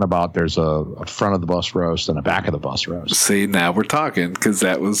we talking about there's a front of the bus roast and a back of the bus roast? See, now we're talking, because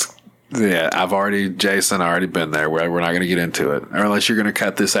that was... Yeah, Jason, already been there. We're not going to get into it. Or unless you're going to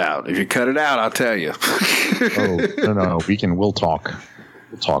cut this out. If you cut it out, I'll tell you. No. We'll talk.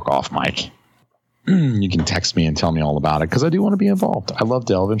 We'll talk off mic. You can text me and tell me all about it, because I do want to be involved. I love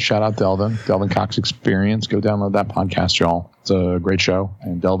Delvin. Shout out Delvin. Delvin Cox Experience. Go download that podcast, y'all. It's a great show,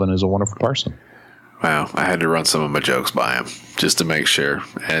 and Delvin is a wonderful person. Wow, I had to run some of my jokes by him just to make sure,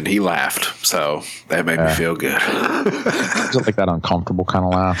 and he laughed, so that made me feel good. Is it like that uncomfortable kind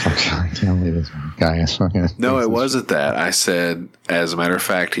of laugh? I can't believe this guy is fucking... No, it wasn't that. I said, as a matter of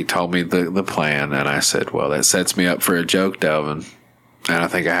fact, he told me the plan, and I said, well, that sets me up for a joke, Delvin, and I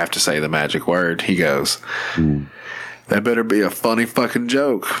think I have to say the magic word. He goes, that better be a funny fucking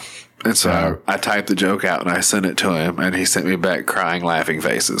joke. And so I typed the joke out, and I sent it to him, and he sent me back crying, laughing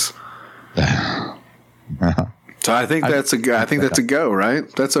faces. So I think that's a go. I think that's a go, right?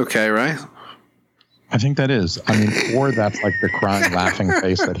 That's okay, right? I think that is. I mean, or that's like the crying, laughing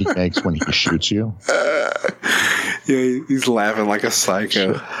face that he makes when he shoots you. Yeah, he's laughing like a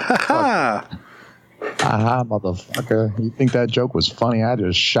psycho. Aha, motherfucker. You think that joke was funny? I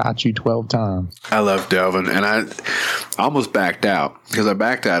just shot you 12 times. I love Delvin, and I almost backed out, because I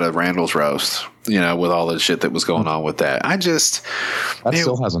backed out of Randall's roast, with all the shit that was going on with that. That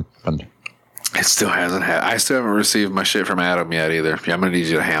still hasn't happened. It still hasn't happened. I still haven't received my shit from Adam yet either. I'm going to need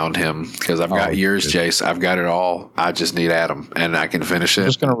you to hound him, because I've got yours, Jace. I've got it all. I just need Adam, and I can finish it. I'm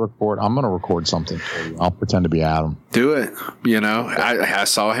just going to record. I'm going to record something for you. I'll pretend to be Adam. Do it. I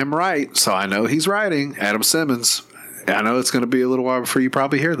saw him write, so I know he's writing. Adam Simmons. I know it's going to be a little while before you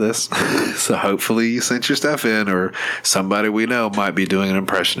probably hear this. So hopefully you sent your stuff in, or somebody we know might be doing an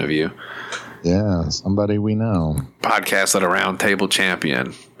impression of you. Yeah, somebody we know. Podcast at a round table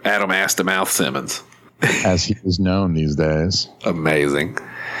champion. Adam Ass to Mouth Simmons. As he is known these days. Amazing.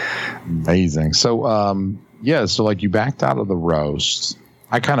 So, so like you backed out of the roast.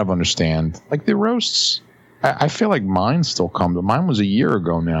 I kind of understand. Like the roasts, I feel like mine still comes. Mine was a year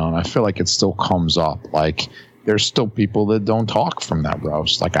ago now, and I feel like it still comes up. Like there's still people that don't talk from that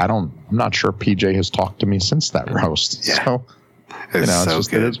roast. Like I'm not sure PJ has talked to me since that roast. Yeah. So, it's so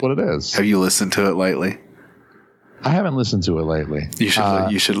just, good. It is what it is. Have you listened to it lately? I haven't listened to it lately. You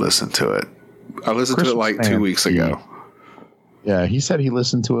should listen to it. I listened to it like 2 weeks ago. Yeah, he said he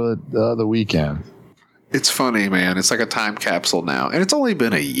listened to it the other weekend. It's funny, man. It's like a time capsule now. And it's only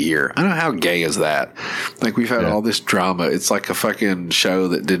been a year. I don't know how gay is that. Like, we've had all this drama. It's like a fucking show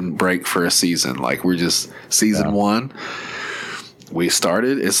that didn't break for a season. Like, we're just season 1. We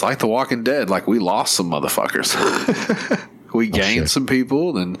started. It's like The Walking Dead. Like, we lost some motherfuckers. We gained some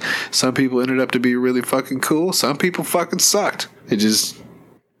people, and some people ended up to be really fucking cool. Some people fucking sucked.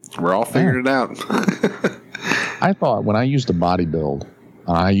 We're all figuring it out. I thought when I used to bodybuild,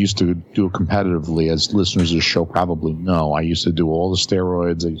 I used to do it competitively, as listeners of the show probably know. I used to do all the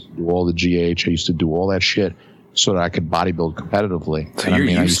steroids. I used to do all the GH. I used to do all that shit so that I could bodybuild competitively. So you're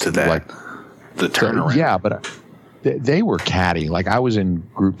used to that, the turnaround. Yeah, but they were catty. Like, I was in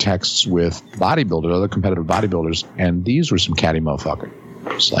group texts with bodybuilders, other competitive bodybuilders, and these were some catty motherfuckers.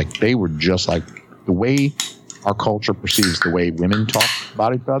 It's like they were just like the way our culture perceives the way women talk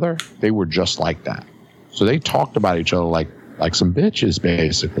about each other. They were just like that. So they talked about each other like like some bitches,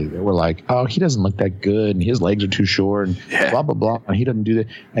 basically. They were like, oh, he doesn't look that good, and his legs are too short, and blah, blah, blah, and he doesn't do that.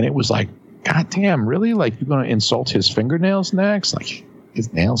 And it was like, God damn, really? Like, you're going to insult his fingernails next? Like,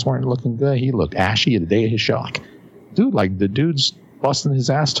 his nails weren't looking good. He looked ashy the day of his show. Like, dude, like, the dude's busting his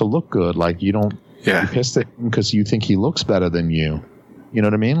ass to look good. Like, you don't be pissed at him because you think he looks better than you. You know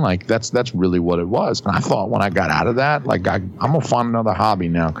what I mean? Like, that's really what it was. And I thought when I got out of that, like, I'm going to find another hobby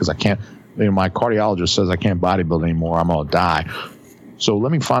now because I can't. You know, my cardiologist says I can't bodybuild anymore. I'm going to die. So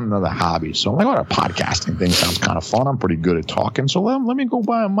let me find another hobby. So I'm like, oh, the podcasting thing sounds kind of fun. I'm pretty good at talking. So let me go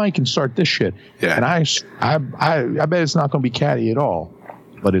buy a mic and start this shit. Yeah. And I bet it's not going to be catty at all.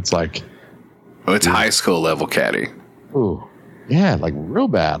 But it's like. Oh, it's high school level catty. Ooh. Yeah, like real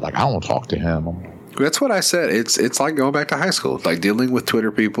bad. Like, I won't talk to him. That's what I said. It's like going back to high school, like dealing with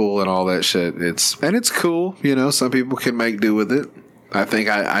Twitter people and all that shit. It's cool. You know, some people can make do with it. I think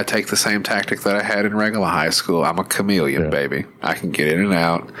I take the same tactic that I had in regular high school. I'm a chameleon, baby. I can get in and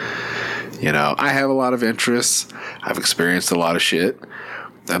out. You know, I have a lot of interests. I've experienced a lot of shit.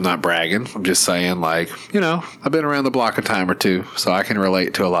 I'm not bragging. I'm just saying, like, you know, I've been around the block a time or two, so I can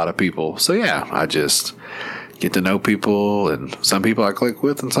relate to a lot of people. So, yeah, I just get to know people, and some people I click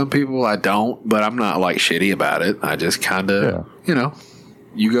with and some people I don't, but I'm not, like, shitty about it. I just kind of, you know,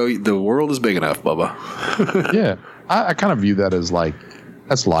 the world is big enough, Bubba. Yeah. I kind of view that as like,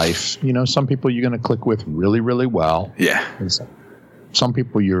 that's life. You know, some people you're going to click with really, really well. Yeah. And some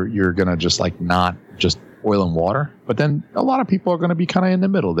people you're going to just like not just oil and water. But then a lot of people are going to be kind of in the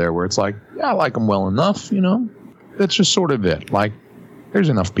middle there where it's like, yeah, I like them well enough, you know. That's just sort of it. Like, there's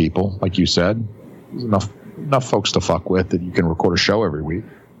enough people, like you said. There's enough folks to fuck with that you can record a show every week.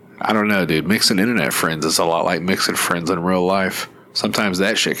 I don't know, dude. Mixing internet friends is a lot like mixing friends in real life. Sometimes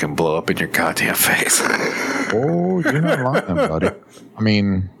that shit can blow up in your goddamn face. Oh, you're not lying, buddy. I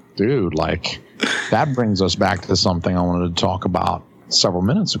mean, dude, like, that brings us back to something I wanted to talk about several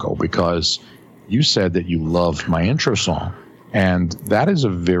minutes ago, because you said that you loved my intro song, and that is a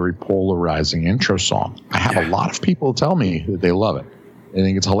very polarizing intro song. I have a lot of people tell me that they love it. They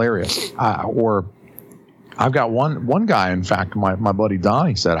think it's hilarious. Or I've got one guy, in fact, my buddy Don,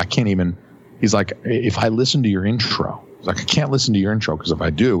 he said, he's like, if I listen to your intro, like, I can't listen to your intro because if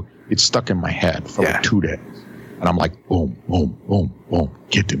I do, it's stuck in my head for like 2 days. And I'm like, boom, boom, boom, boom,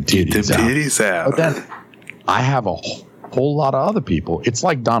 get them titties out. But then I have a whole lot of other people. It's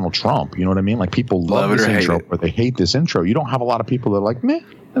like Donald Trump. You know what I mean? Like, people love this intro or they hate this intro. You don't have a lot of people that are like, meh,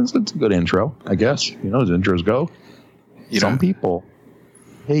 it's a good intro, I guess. You know, as intros go. Some people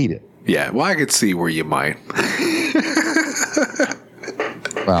hate it. Yeah, well, I could see where you might.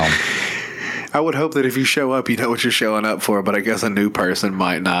 Well, I would hope that if you show up, you know what you're showing up for, but I guess a new person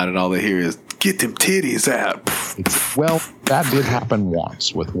might not, and all they hear is, get them titties out. Well, that did happen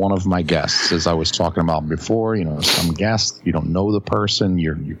once with one of my guests, as I was talking about before. You know, some guests, you don't know the person.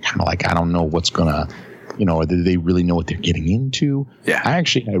 You're kind of like, I don't know what's going to, you know, do they really know what they're getting into? Yeah. I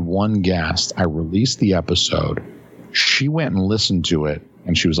actually had one guest. I released the episode. She went and listened to it,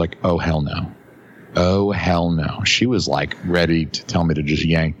 and she was like, oh, hell no. Oh, hell no. She was like ready to tell me to just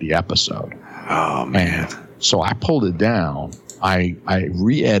yank the episode. Oh, man. And so I pulled it down. I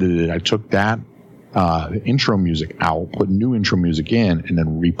re-edited it. I took that intro music out, put new intro music in, and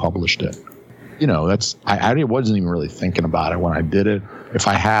then republished it. You know, I wasn't even really thinking about it when I did it. If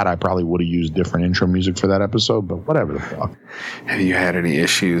I had, I probably would have used different intro music for that episode, but whatever the fuck. Have you had any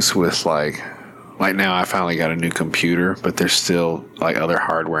issues with, like now I finally got a new computer, but there's still like other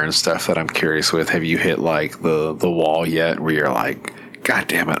hardware and stuff that I'm curious with. Have you hit like the wall yet where you're like, God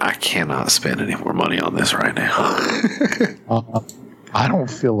damn it, I cannot spend any more money on this right now? I don't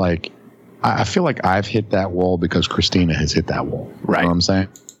feel like I feel like I've hit that wall because Christina has hit that wall. Right. You know what I'm saying?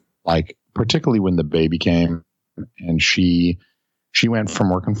 Like, particularly when the baby came and she went from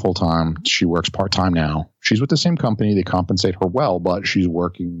working full time. She works part time now. She's with the same company. They compensate her well, but she's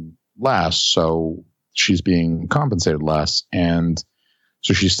working less. So she's being compensated less. And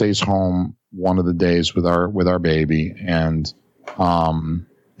so she stays home one of the days with our baby. And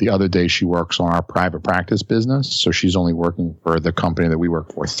the other day she works on our private practice business. So she's only working for the company that we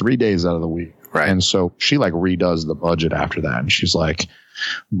work for 3 days out of the week. Right. And so she like redoes the budget after that. And she's like,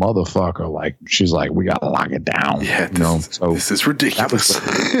 motherfucker, like, she's like, we got to lock it down. Yeah. This is ridiculous.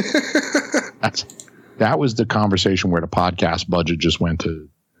 That was the conversation where the podcast budget just went to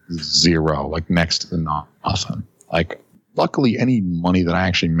zero, like next to nothing. Like, luckily any money that I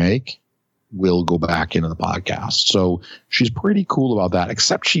actually make will go back into the podcast. So she's pretty cool about that,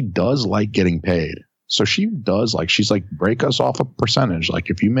 except she does like getting paid. So she does like, she's like, break us off a percentage. Like,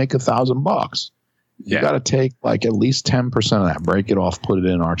 if you make $1,000, you got to take like at least 10% of that, break it off, put it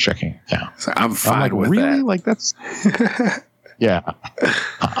in our checking account. So I'm fine with really? that. Like, that's Yeah.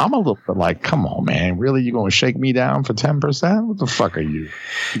 I'm a little bit like, come on, man. Really? You going to shake me down for 10%? What the fuck are you?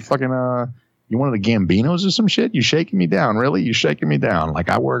 You fucking, you one of the Gambinos or some shit? You shaking me down? Really? You shaking me down? Like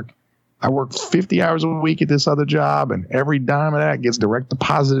I work 50 hours a week at this other job, and every dime of that gets direct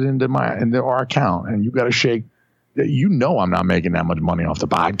deposited into our account. And you got to shake. You know, I'm not making that much money off the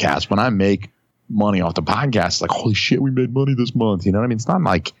podcast. When I make money off the podcast, it's like, holy shit, we made money this month. You know what I mean? It's not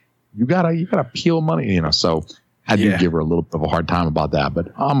like you gotta peel money, you know. So I do give her a little bit of a hard time about that,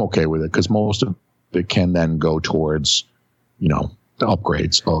 but I'm okay with it because most of it can then go towards, you know, the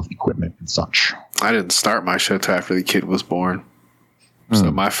upgrades of equipment and such. I didn't start my show till after the kid was born.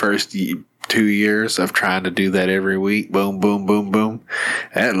 So my first 2 years of trying to do that every week, boom, boom, boom, boom,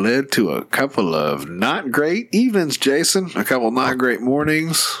 that led to a couple of not great evenings, Jason, a couple not great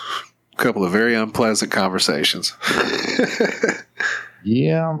mornings, a couple of very unpleasant conversations.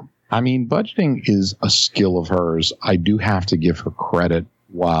 Yeah. I mean, budgeting is a skill of hers. I do have to give her credit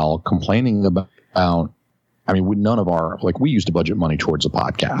while complaining about, I mean, none of our, like, we used to budget money towards a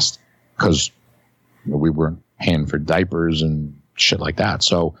podcast because we weren't paying for diapers and shit like that.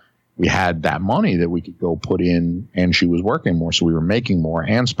 So we had that money that we could go put in, and she was working more. So we were making more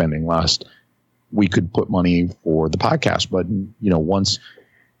and spending less. We could put money for the podcast. But, you know, once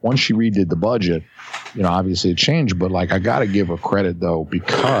she redid the budget, you know, obviously it changed, but like, I got to give her credit though,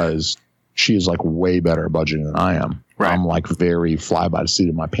 because she is like way better at budgeting than I am. Right. I'm like very fly by the seat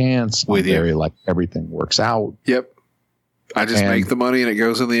of my pants. With you. Very like everything works out. Yep. I just make the money and it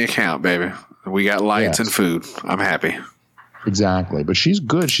goes in the account, baby. We got lights and food. I'm happy. Exactly. But she's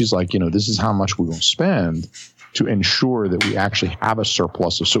good. She's like, you know, this is how much we're going to spend to ensure that we actually have a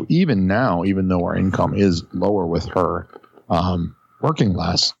surplus. So even now, even though our income is lower with her, working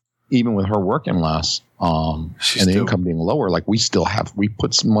less, even with her working less, and the income being lower, like we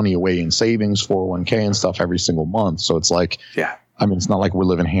put some money away in savings, 401k and stuff every single month. So it's like, I mean, it's not like we're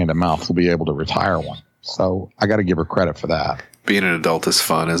living hand to mouth. We'll be able to retire one. So I got to give her credit for that. Being an adult is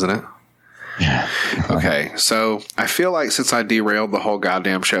fun, isn't it? Yeah. Okay. So I feel like since I derailed the whole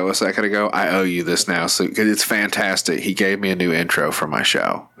goddamn show a second ago, I owe you this now. So it's fantastic. He gave me a new intro for my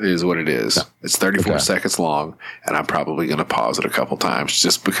show. It is what it is. Yeah. It's 34 seconds long, and I'm probably going to pause it a couple times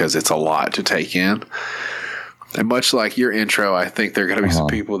just because it's a lot to take in. And much like your intro, I think there are going to be some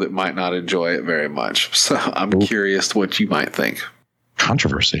people that might not enjoy it very much. So I'm curious what you might think.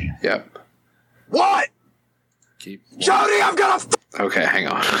 Controversy. Yep. What? Jody, I'm going to... Okay, hang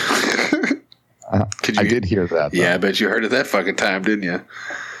on. I did hear that. Though. Yeah, I bet you heard it that fucking time, didn't you?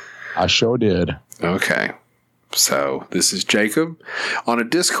 I sure did. Okay. So this is Jacob on a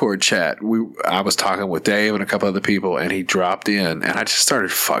Discord chat. I was talking with Dave and a couple other people, and he dropped in, and I just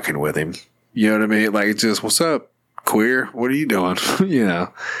started fucking with him. You know what I mean? Like, just, what's up, queer? What are you doing? You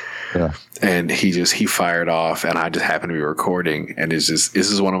know? Yeah. And he fired off, and I just happened to be recording, and this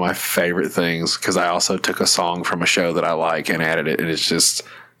is one of my favorite things because I also took a song from a show that I like and added it, and it's just,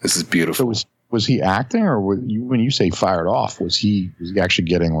 this is beautiful. So was he acting, or when you say fired off, was he actually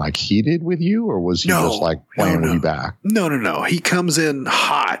getting like heated with you, or was he just like playing with you back? No. He comes in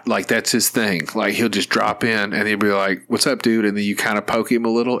hot, like that's his thing. Like he'll just drop in and he'll be like, "What's up, dude?" And then you kind of poke him a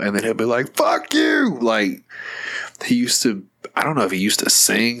little, and then he'll be like, "Fuck you!" Like he used to. I don't know if he used to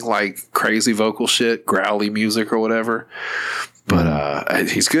sing like crazy vocal shit, growly music or whatever, but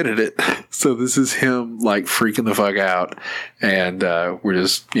he's good at it. So this is him like freaking the fuck out, and we're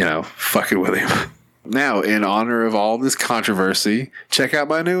just, you know, fucking with him. Now, in honor of all this controversy, check out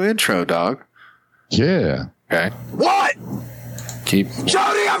my new intro, dog. Yeah. Okay. What?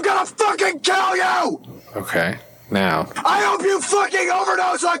 Jody, I'm gonna fucking kill you! Okay. Now. I hope you fucking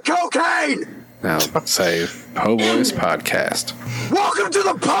overdose on cocaine! Now, say Po Boys Podcast. Welcome to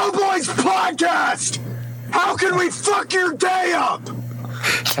the Po Boys Podcast! How can we fuck your day up?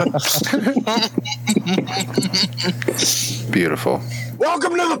 Beautiful.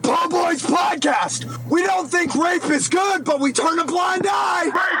 Welcome to the Po Boys Podcast! We don't think rape is good, but we turn a blind eye!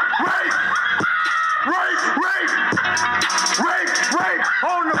 Rape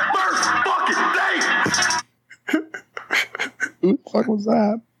on the first fucking day! Who the fuck was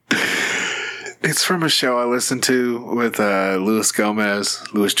that? It's from a show I listened to with Louis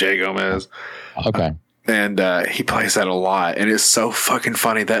J. Gomez. Okay. And he plays that a lot. And it's so fucking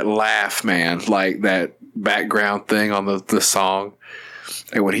funny. That laugh, man. Like that background thing on the song.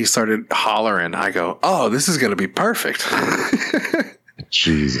 And when he started hollering, I go, oh, this is going to be perfect.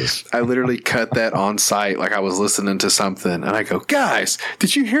 Jesus. I literally cut that on site. Like I was listening to something and I go, guys,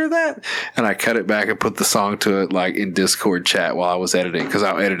 did you hear that? And I cut it back and put the song to it like in Discord chat while I was editing. Cause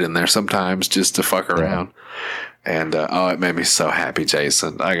I'll edit in there sometimes just to fuck around. And, it made me so happy,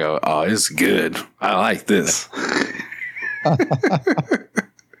 Jason. I go, oh, it's good. I like this.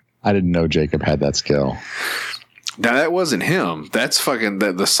 I didn't know Jacob had that skill. Now that wasn't him. That's fucking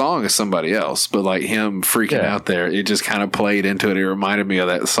the song is somebody else. But like him freaking out there, it just kind of played into it. It reminded me of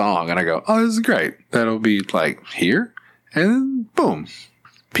that song, and I go, "Oh, this is great. That'll be like here," and then boom.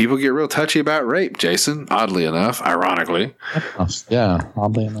 People get real touchy about rape, Jason. Oddly enough, ironically. Yeah,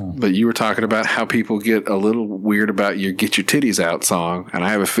 oddly enough. But you were talking about how people get a little weird about your "Get Your Titties Out" song, and I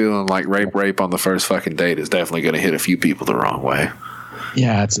have a feeling like rape on the first fucking date is definitely going to hit a few people the wrong way.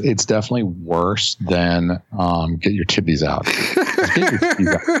 Yeah, it's definitely worse than "Get Your Titties Out." Get Your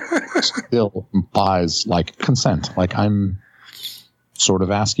Titties Out still implies like consent. Like I'm sort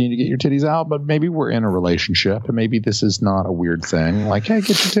of asking you to get your titties out, but maybe we're in a relationship and maybe this is not a weird thing. Like, hey, get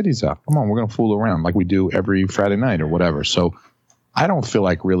your titties out. Come on, we're going to fool around like we do every Friday night or whatever. So I don't feel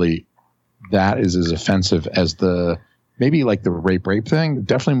like really that is as offensive as maybe like the rape thing.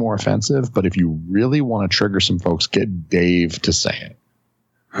 Definitely more offensive. But if you really want to trigger some folks, get Dave to say it.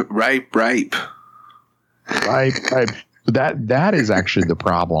 Rape. Right. That is actually the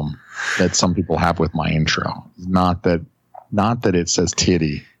problem that some people have with my intro. Not that it says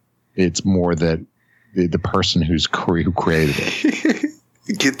titty. It's more that the person who created it.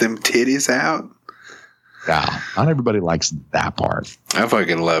 Get them titties out. Yeah, not everybody likes that part. I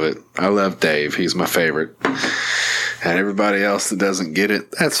fucking love it. I love Dave. He's my favorite. And everybody else that doesn't get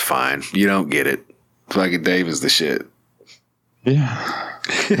it, that's fine. You don't get it. Fucking Dave is the shit. Yeah.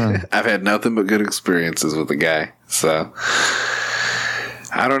 I've had nothing but good experiences with the guy. So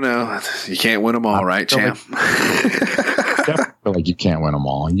I don't know. You can't win them all, right, champ? I feel like you can't win them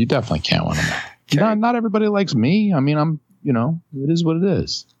all. You definitely can't win them all. Okay. Not everybody likes me. I mean, it is what it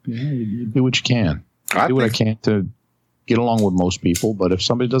is. You do what you can. I do what I can to get along with most people. But if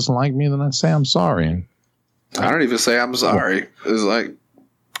somebody doesn't like me, then I say I'm sorry. I don't even say I'm sorry. It's like,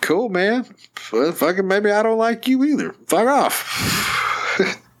 cool, man. Well, fucking maybe I don't like you either. Fuck off.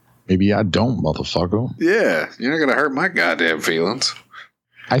 Maybe I don't, motherfucker. Yeah, you're not going to hurt my goddamn feelings.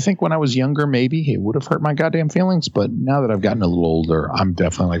 I think when I was younger, maybe it would have hurt my goddamn feelings. But now that I've gotten a little older, I'm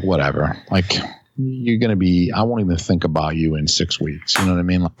definitely like, whatever. Like, you're going to be, I won't even think about you in 6 weeks. You know what I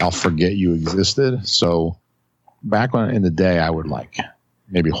mean? Like, I'll forget you existed. So back in the day, I would like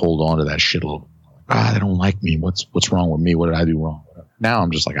maybe hold on to that shit a little bit. Like, they don't like me. What's wrong with me? What did I do wrong? Now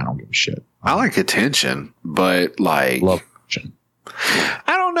I'm just like, I don't give a shit. I like attention, but like, love attention.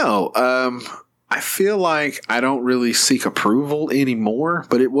 I don't know. I feel like I don't really seek approval anymore,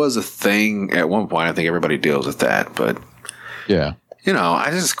 but it was a thing at one point. I think everybody deals with that, but yeah, I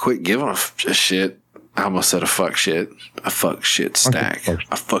just quit giving a shit. I almost said a fuck shit stack. A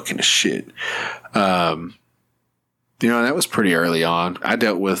fucking shit. That was pretty early on. I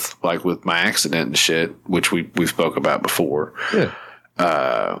dealt with my accident and shit, which we spoke about before. Yeah.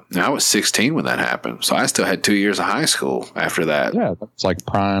 I was 16 when that happened, so I still had 2 years of high school after that. Yeah, that's like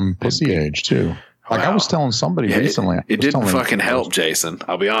prime pussy age too. Like I was telling somebody recently, it didn't fucking help, Jason.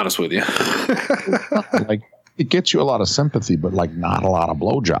 I'll be honest with you. Like it gets you a lot of sympathy, but like not a lot of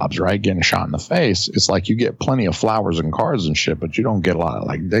blowjobs, right? Getting shot in the face. It's like you get plenty of flowers and cards and shit, but you don't get a lot of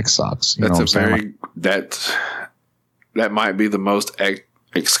like dick sucks. That might be the most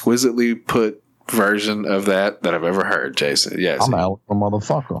exquisitely put version of that I've ever heard, Jason. Yes, I'm out a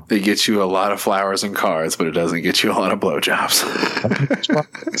motherfucker. It gets you a lot of flowers and cards, but it doesn't get you a lot of blowjobs.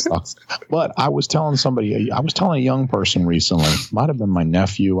 But I was telling a young person recently, might have been my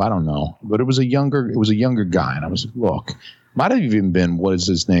nephew, I don't know, but it was a younger guy, and I was like, look, might have even been, what is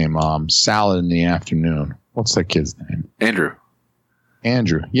his name? Salad in the Afternoon. What's that kid's name? Andrew.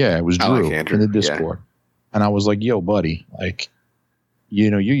 Yeah, it was Drew like Andrew. In the Discord. Yeah. And I was like, yo, buddy, like,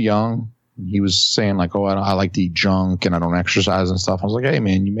 you're young. He was saying like, oh, I like to eat junk and I don't exercise and stuff. I was like, hey,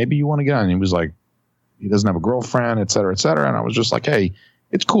 man, maybe you want to get on. And he was like, he doesn't have a girlfriend, et cetera, et cetera. And I was just like, hey,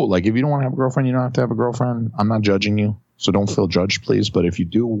 it's cool. Like, if you don't want to have a girlfriend, you don't have to have a girlfriend. I'm not judging you. So don't feel judged, please. But if you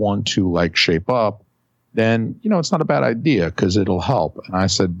do want to like shape up, then, it's not a bad idea because it'll help. And I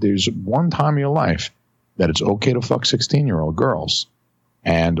said, there's one time in your life that it's okay to fuck 16-year-old girls.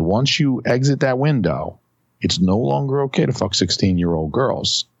 And once you exit that window, it's no longer okay to fuck 16-year-old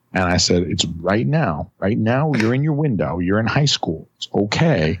girls. And I said, it's right now, you're in your window, you're in high school. It's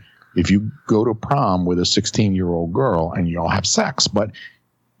okay if you go to prom with a 16-year-old girl and you all have sex, but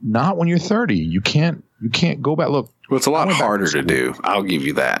not when you're 30. You can't go back. Look, well, it's a lot harder to do. I'll give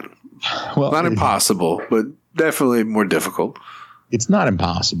you that. Well, not impossible, but definitely more difficult. It's not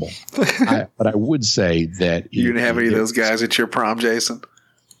impossible. But I would say that you didn't have any of those guys at your prom, Jason?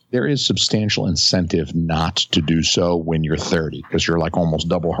 There is substantial incentive not to do so when you're 30 because you're like almost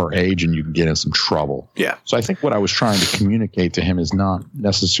double her age and you can get in some trouble. Yeah. So I think what I was trying to communicate to him is not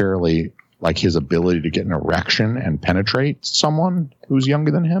necessarily like his ability to get an erection and penetrate someone who's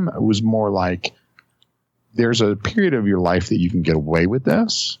younger than him. It was more like there's a period of your life that you can get away with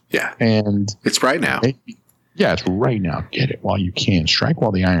this. Yeah. And it's right now. It's right now. Get it while you can. Strike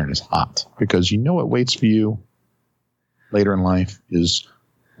while the iron is hot, because you know what waits for you later in life is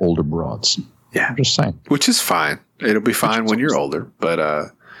older broads. Yeah. I'm just saying. Which is fine. It'll be fine when you're older.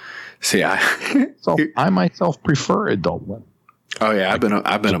 But, see, so I myself prefer adult women. Oh yeah, I've been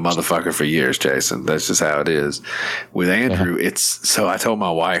a motherfucker for years, Jason. That's just how it is. With Andrew, it's so I told my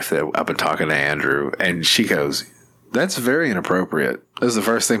wife that I've been talking to Andrew, and she goes, "That's very inappropriate." That's the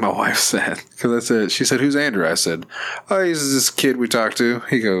first thing my wife said, because she said, "Who's Andrew?" I said, "Oh, he's this kid we talked to."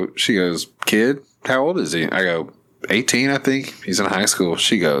 She goes, "Kid? How old is he?" I go, 18, I think. He's in high school.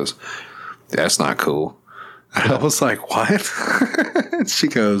 She goes, "That's not cool." I was like, "What?" And she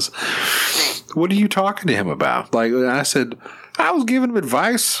goes, "What are you talking to him about?" Like, I said, I was giving him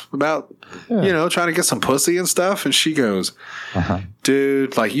advice about, trying to get some pussy and stuff. And she goes,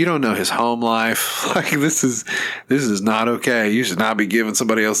 "Dude, like, you don't know his home life. Like, this is not okay. You should not be giving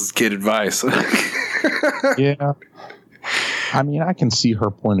somebody else's kid advice." Yeah. I mean, I can see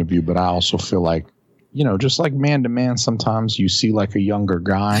her point of view, but I also feel like, just like man to man, sometimes you see like a younger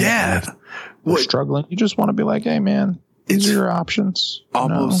guy. Yeah. Struggling. You just want to be like, "Hey, man, these are your options."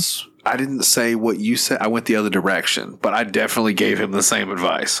 Almost. I didn't say what you said. I went the other direction, but I definitely gave him the same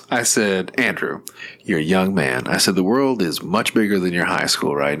advice. I said, "Andrew, you're a young man." I said, "The world is much bigger than your high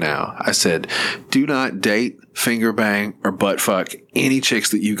school right now." I said, "Do not date, finger bang, or butt fuck any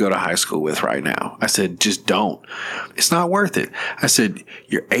chicks that you go to high school with right now." I said, "Just don't. It's not worth it." I said,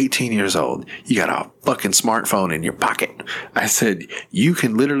 "You're 18 years old. You got a fucking smartphone in your pocket." I said, "You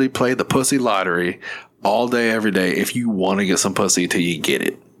can literally play the pussy lottery all day, every day if you want to get some pussy till you get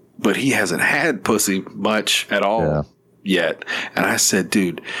it." But he hasn't had pussy much at all yet. And I said,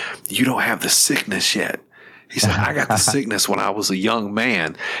 "Dude, you don't have the sickness yet." He said, "I got the sickness when I was a young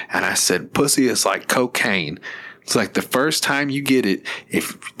man." And I said, "Pussy is like cocaine. It's like the first time you get it,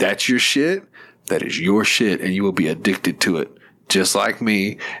 if that's your shit, that is your shit, and you will be addicted to it. Just like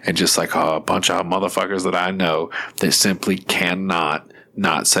me, and just like a bunch of motherfuckers that I know that simply cannot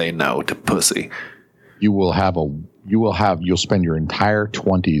not say no to pussy." You'll spend your entire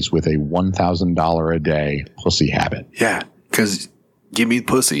 20s with a $1,000 a day pussy habit. Yeah, because give me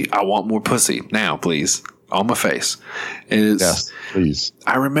pussy. I want more pussy now, please. On my face. Yes, please.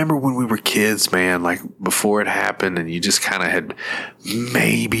 I remember when we were kids, man, like before it happened, and you just kind of had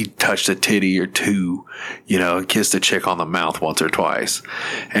maybe touched a titty or two, and kissed a chick on the mouth once or twice.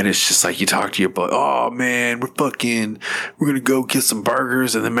 And it's just like you talk to your buddy, "Oh man, we're going to go get some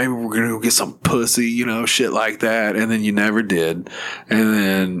burgers, and then maybe we're going to go get some pussy, shit like that." And then you never did. And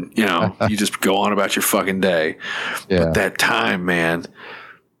then, you just go on about your fucking day. Yeah. But that time, man,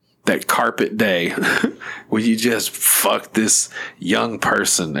 that carpet day where you just fuck this young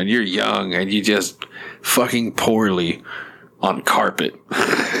person, and you're young and you just fucking poorly on carpet.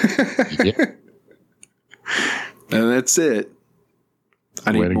 Yeah. And that's it.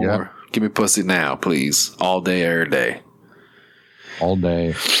 I need more. Go. Give me pussy now, please. All day, every day. All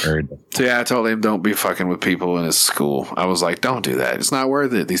day, every day. So yeah, I told him don't be fucking with people in his school. I was like, don't do that. It's not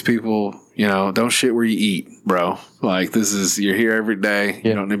worth it. These people, don't shit where you eat, bro. Like, you're here every day. Yeah.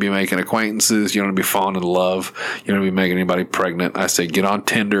 You don't need to be making acquaintances. You don't need to be falling in love. You don't need to be making anybody pregnant. I said, get on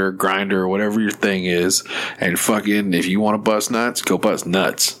Tinder, Grindr, or whatever your thing is, and fucking, if you want to bust nuts, go bust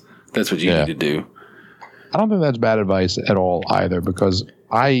nuts. That's what you need to do. I don't think that's bad advice at all either, because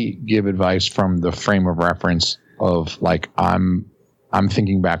I give advice from the frame of reference of like, I'm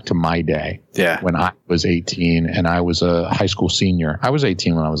thinking back to my day when I was 18 and I was a high school senior. I was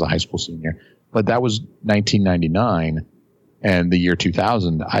 18 when I was a high school senior, but that was 1999 and the year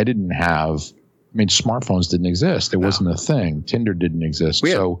 2000. Smartphones didn't exist. There wasn't a thing. Tinder didn't exist.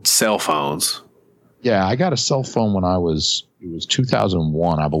 We had cell phones. Yeah, I got a cell phone it was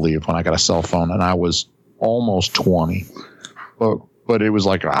 2001, I believe, when I got a cell phone, and I was almost 20. But it was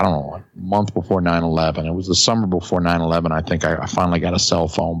like, I don't know, a month before 9/11. It was the summer before 9/11. I think I finally got a cell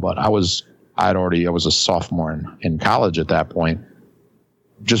phone, but I was a sophomore in college at that point,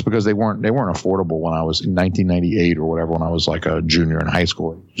 just because they weren't affordable when I was in 1998 or whatever, when I was like a junior in high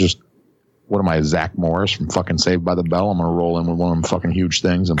school. Just, what am I, Zach Morris from fucking Saved by the Bell? I'm going to roll in with one of them fucking huge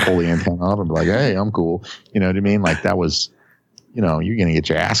things and pull the antenna up and be like, "Hey, I'm cool." You know what I mean? Like, that was, you're going to get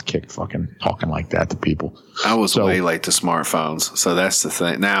your ass kicked fucking talking like that to people. I was way late to smartphones. So that's the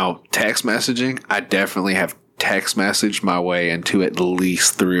thing. Now, text messaging, I definitely have text messaged my way into at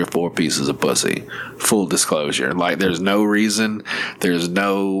least 3 or 4 pieces of pussy. Full disclosure. Like, there's no reason. There's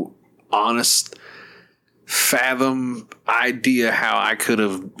no honest fathom idea how I could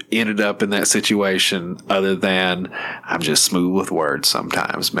have ended up in that situation other than I'm just smooth with words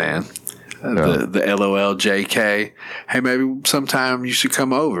sometimes, man. The LOL JK. Hey, maybe sometime you should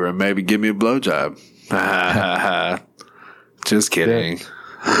come over and maybe give me a blowjob. Just kidding.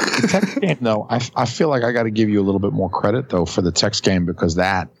 The text game, though, I feel like I got to give you a little bit more credit, though, for the text game, because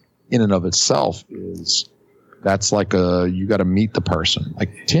that in and of itself that's like you got to meet the person.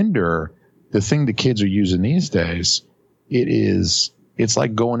 Like Tinder, the thing the kids are using these days, it's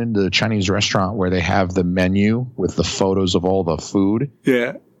like going into the Chinese restaurant where they have the menu with the photos of all the food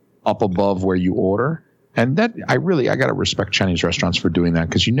up above where you order. And that I got to respect Chinese restaurants for doing that,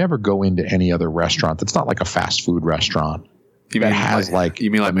 because you never go into any other restaurant that's not like a fast food restaurant. You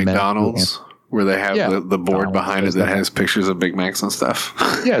mean like McDonald's, where they have the board behind it that has pictures of Big Macs and stuff?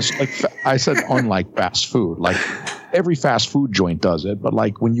 Yes, like I said, unlike fast food, like every fast food joint does it. But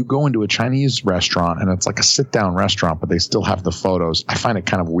like when you go into a Chinese restaurant and it's like a sit-down restaurant, but they still have the photos, I find it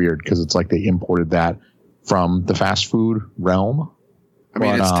kind of weird, because it's like they imported that from the fast food realm. I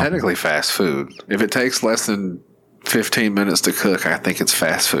mean, it's technically fast food. If it takes less than 15 minutes to cook, I think it's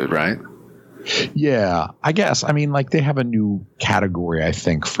fast food, right? Yeah, I guess. I mean, like they have a new category, I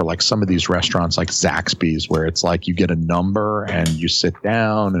think, for like some of these restaurants like Zaxby's, where it's like you get a number and you sit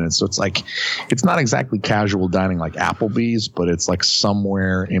down, and it's like it's not exactly casual dining like Applebee's, but it's like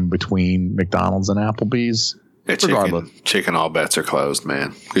somewhere in between McDonald's and Applebee's. Yeah, chicken, all bets are closed,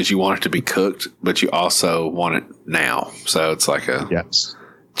 man, because you want it to be cooked, but you also want it now. So it's like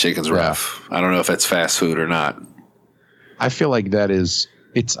chicken's rough. I don't know if it's fast food or not. I feel like that is.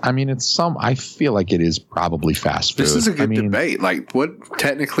 I feel like it is probably fast food. This is a good debate. Like, what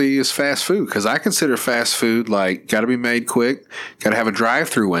technically is fast food? Because I consider fast food like got to be made quick, got to have a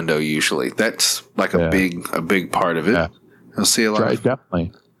drive-through window. Usually, that's like a big part of it. Yeah. I'll see a lot.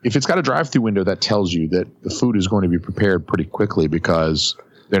 Definitely. If it's got a drive-through window, that tells you that the food is going to be prepared pretty quickly, because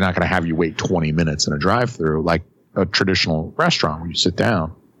they're not going to have you wait 20 minutes in a drive-through like a traditional restaurant where you sit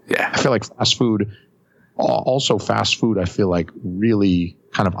down. Yeah, I feel like fast food. Also, fast food, I feel like really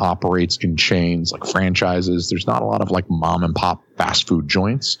kind of operates in chains, like franchises. There's not a lot of like mom and pop fast food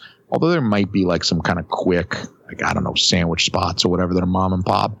joints, although there might be like some kind of quick, like, I don't know, sandwich spots or whatever that are mom and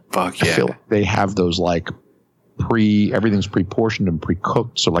pop. Fuck yeah. I feel like they have those like everything's pre-portioned and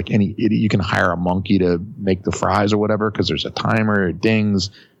pre-cooked. So like any idiot, you can hire a monkey to make the fries or whatever, because there's a timer, it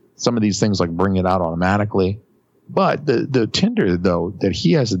dings. Some of these things like bring it out automatically. But the Tinder, though, that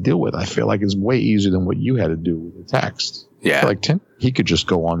he has to deal with, I feel like is way easier than what you had to do with the text. Yeah. Like he could just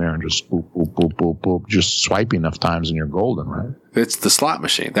go on there and just boop, boop, boop, boop, boop, just swipe enough times and you're golden, right? It's the slot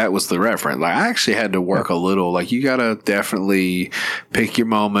machine. That was the reference. Like, I actually had to work a little. Like, you got to definitely pick your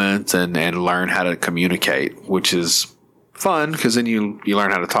moments and learn how to communicate, which is fun, because then you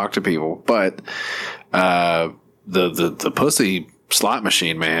learn how to talk to people. But the pussy slot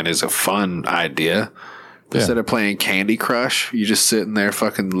machine, man, is a fun idea. Instead of playing Candy Crush, you just sitting there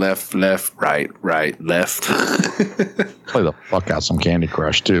fucking left, right, left. Play the fuck out some Candy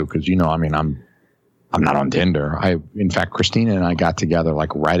Crush too, because I'm not on Tinder. In fact, Christina and I got together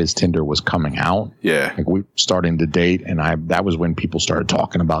like right as Tinder was coming out. Yeah, like we were starting to date, and that was when people started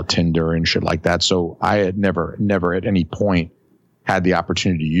talking about Tinder and shit like that. So I had never at any point had the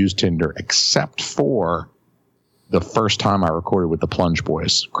opportunity to use Tinder, except for the first time I recorded with the Plunge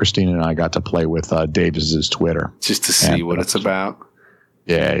Boys. Christina and I got to play with Davis's Twitter. Just to see what it's about?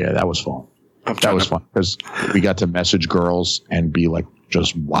 Yeah, that was fun. That was fun, because we got to message girls and be like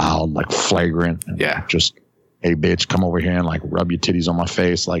just wild, like flagrant. And just, hey, bitch, come over here and like rub your titties on my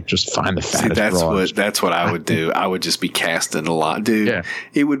face. Like, just find the fattest girl. That's what I would do. I would just be casting a lot. Dude,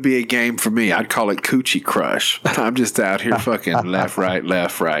 it would be a game for me. I'd call it Coochie Crush. I'm just out here fucking left, right,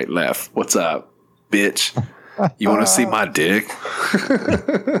 left. What's up, bitch? You want to see my dick?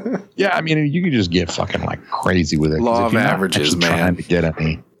 Yeah, I mean, you could just get fucking like crazy with it. Law of averages, man. Trying to get at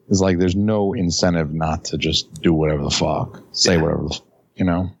me. It's like there's no incentive not to just do whatever the fuck, say whatever the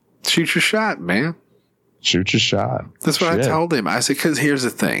fuck, Shoot your shot, man. Shoot your shot. That's what I told him. I said, because here's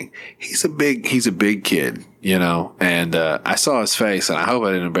the thing. He's a big kid, and I saw his face, and I hope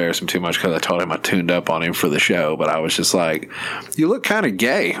I didn't embarrass him too much, because I told him I tuned up on him for the show, but I was just like, you look kind of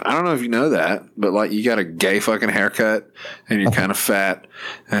gay. I don't know if you know that, but like you got a gay fucking haircut and you're kind of fat.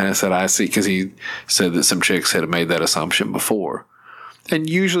 And I said, I see, because he said that some chicks had made that assumption before. And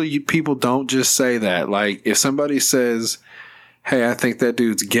usually people don't just say that. Like, if somebody says, hey, I think that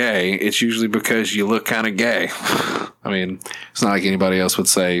dude's gay, it's usually because you look kind of gay. I mean, it's not like anybody else would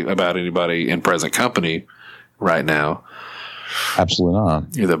say about anybody in present company right now. Absolutely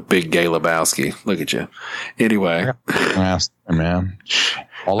not. You're the big gay Lebowski. Look at you. Anyway. Man.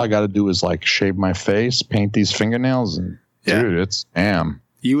 All I got to do is like shave my face, paint these fingernails, and dude, it's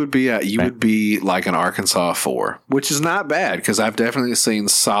You would be like an Arkansas 4, which is not bad because I've definitely seen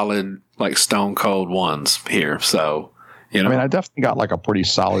solid, like stone cold ones here. So, you know, I mean, I definitely got like a pretty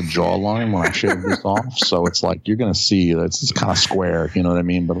solid jawline when I shaved this off. So it's like you're gonna see it's kind of square, you know what I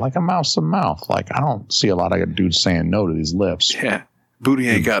mean? But like a mouth's a mouth. Like I don't see a lot of dudes saying no to these lips. Yeah, booty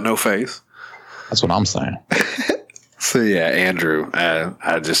ain't got no face. That's what I'm saying. So yeah, Andrew,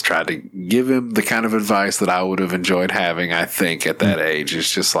 I just tried to give him the kind of advice that I would have enjoyed having, I think, at that age.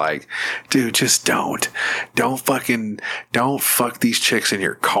 It's just like, dude, just don't fuck these chicks in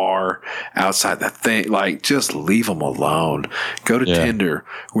your car outside the thing. Like, just leave them alone. Go to Tinder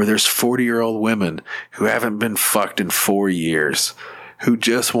where there's 40-year-old women who haven't been fucked in 4 years who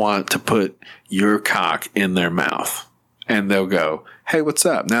just want to put your cock in their mouth. And they'll go, hey, what's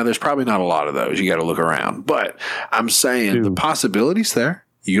up? Now, there's probably not a lot of those. You got to look around. But I'm saying the possibility's there.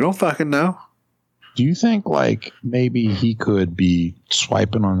 You don't fucking know. Do you think, like, maybe he could be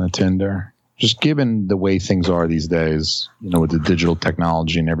swiping on the Tinder? Just given the way things are these days, you know, with the digital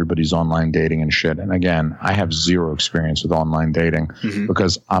technology and everybody's online dating and shit. And again, I have zero experience with online dating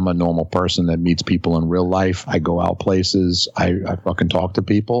because I'm a normal person that meets people in real life. I go out places. I fucking talk to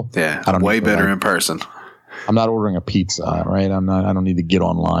people. Yeah, way better in person. I'm not ordering a pizza, right? I don't need to get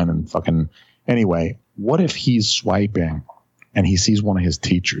online and fucking. Anyway, what if he's swiping and he sees one of his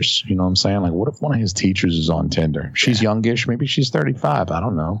teachers? You know what I'm saying? Like, what if one of his teachers is on Tinder? She's youngish. Maybe she's 35. I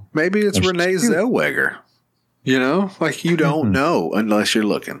don't know. Maybe it's Renee Zellweger. You know? Like, you don't know unless you're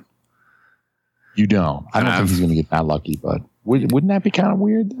looking. You don't. I don't think he's going to get that lucky, but wouldn't that be kind of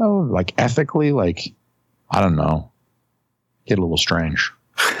weird, though? Like, ethically, like, I don't know. Get a little strange.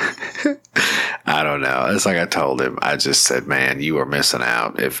 I don't know. It's like I told him. I just said, man, you are missing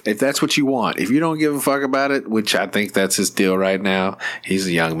out. If that's what you want, if you don't give a fuck about it, which I think that's his deal right now. He's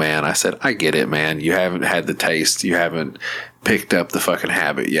a young man. I said, I get it, man. You haven't had the taste. You haven't picked up the fucking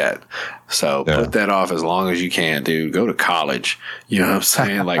habit yet. So put that off as long as you can, dude. Go to college. You know what I'm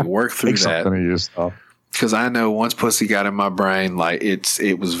saying? Like, work through that. Because I know once pussy got in my brain, like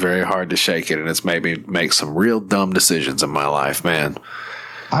it was very hard to shake it, and it's made me make some real dumb decisions in my life, man.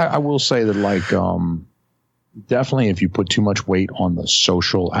 I will say that, like, definitely if you put too much weight on the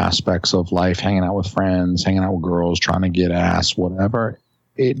social aspects of life, hanging out with friends, hanging out with girls, trying to get ass, whatever,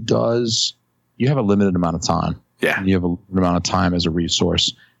 it does. You have a limited amount of time. Yeah. You have a limited amount of time as a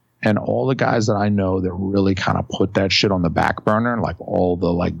resource. And all the guys that I know that really kind of put that shit on the back burner, like all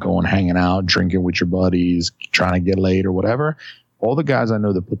the, like, going hanging out, drinking with your buddies, trying to get laid or whatever, all the guys I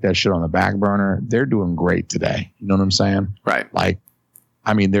know that put that shit on the back burner, they're doing great today. You know what I'm saying? Right. Like,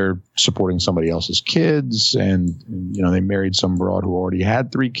 I mean, they're supporting somebody else's kids, and you know, they married some broad who already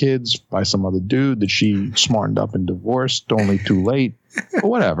had 3 kids by some other dude that she smartened up and divorced, only too late. But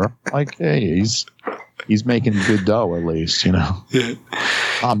whatever. Like, hey, he's making good dough at least, you know. Yeah.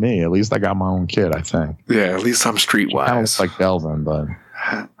 Not me. At least I got my own kid, I think. Yeah, at least I'm streetwise. I don't like Delvin, but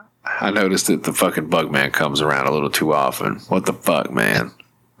I noticed that the fucking bug man comes around a little too often. What the fuck, man?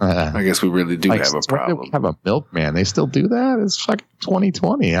 I guess we really do have a problem. We have a milkman. They still do that? It's fucking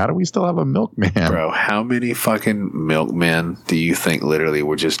 2020. How do we still have a milkman? Bro, how many fucking milkmen do you think literally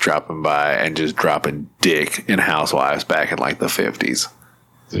were just dropping by and just dropping dick in housewives back in like the 50s?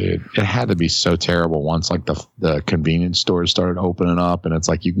 Dude, it had to be so terrible once like the convenience stores started opening up, and it's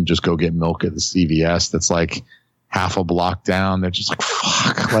like you can just go get milk at the CVS that's like half a block down. They're just like,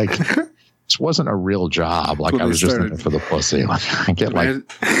 fuck, like... This wasn't a real job. Like, I was just looking for the pussy. Like, I get like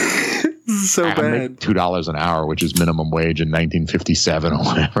so bad. Make $2 an hour, which is minimum wage in 1957 or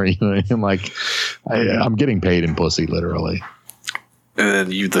whatever. You know what I mean? Like, I'm getting paid in pussy, literally. And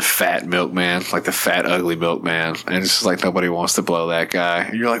then you, the fat milkman, like the fat, ugly milkman, and it's just like nobody wants to blow that guy.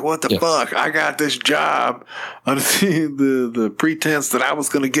 And you're like, what the fuck? I got this job under the pretense that I was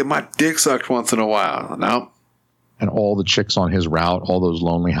going to get my dick sucked once in a while. No. And all the chicks on his route, all those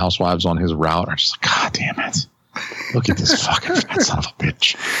lonely housewives on his route are just like, God damn it. Look at this fucking fat son of a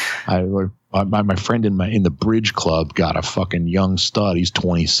bitch. My friend in the bridge club got a fucking young stud. He's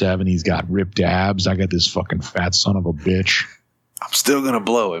 27. He's got ripped abs. I got this fucking fat son of a bitch. I'm still going to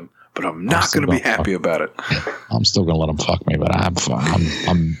blow him, but I'm not going to be happy about it. I'm still going to let him fuck me, but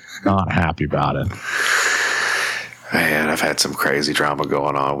I'm not happy about it. Man, I've had some crazy drama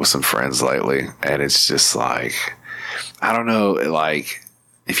going on with some friends lately, and it's just like... I don't know, like,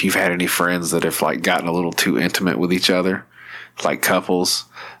 if you've had any friends that have, like, gotten a little too intimate with each other, like couples,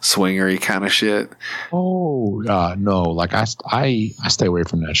 swingery kind of shit. Oh, no. Like, I stay away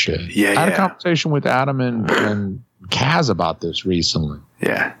from that shit. Yeah, I had a conversation with Adam and Kaz about this recently.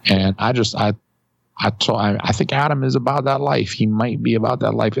 Yeah. And I I think Adam is about that life. He might be about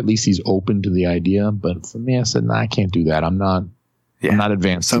that life. At least he's open to the idea. But for me, I said, I can't do that. I'm not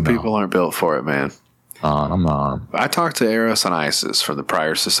advanced. Some people aren't built for it, man. I'm not. I talked to Eros and Isis from the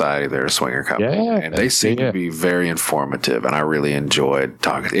prior society. They're a swinger couple. Yeah, and they seem to be very informative, and I really enjoyed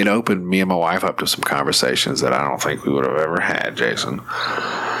talking. It opened me and my wife up to some conversations that I don't think we would have ever had, Jason.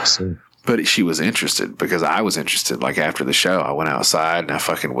 But she was interested because I was interested. Like after the show, I went outside and I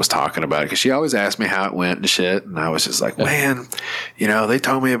fucking was talking about it because she always asked me how it went and shit. And I was just like, man, they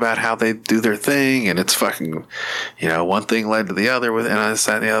told me about how they do their thing and it's fucking, one thing led to the other with, and this,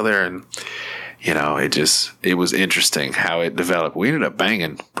 that, and the other. And, it was interesting how it developed. We ended up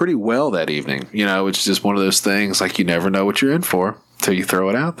banging pretty well that evening. It's just one of those things like you never know what you're in for till you throw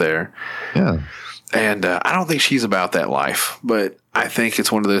it out there. Yeah. And I don't think she's about that life, but I think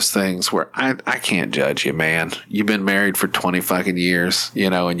it's one of those things where I can't judge you, man. You've been married for 20 fucking years,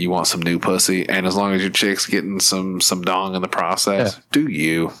 and you want some new pussy. And as long as your chick's getting some dong in the process, do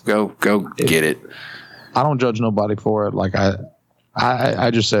you. Go get it. I don't judge nobody for it. Like I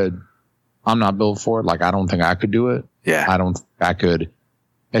just said, I'm not built for it. Like I don't think I could do it. Yeah. I don't think I could.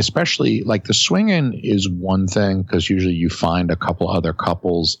 Especially like the swinging is one thing because usually you find a couple other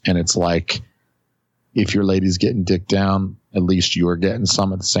couples and it's like, if your lady's getting dick down, at least you're getting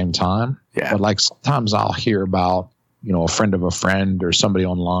some at the same time. Yeah. But like sometimes I'll hear about, a friend of a friend or somebody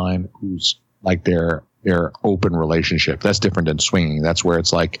online who's like their open relationship. That's different than swinging. That's where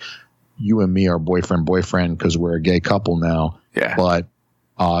it's like you and me are boyfriend because we're a gay couple now. Yeah. But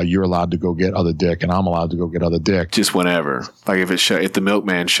you're allowed to go get other dick and I'm allowed to go get other dick. Just whenever. Like if the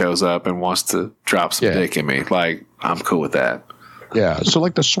milkman shows up and wants to drop some dick in me, like I'm cool with that. Yeah, so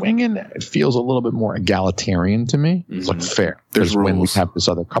like the swinging feels a little bit more egalitarian to me. It's like fair. There's rules. When we have this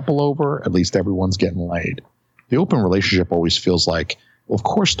other couple over, at least everyone's getting laid. The open relationship always feels like, well, of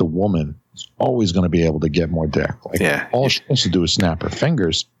course, the woman is always going to be able to get more dick. Like all she has to do is snap her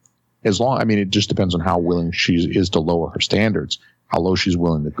fingers. It just depends on how willing she is to lower her standards, how low she's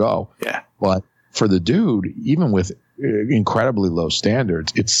willing to go. Yeah. But for the dude, even with incredibly low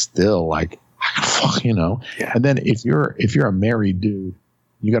standards, it's still like, fuck, Yeah. And then if you're a married dude,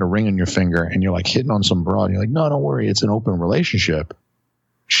 you got a ring on your finger and you're like hitting on some broad, and you're like, no, don't worry, it's an open relationship.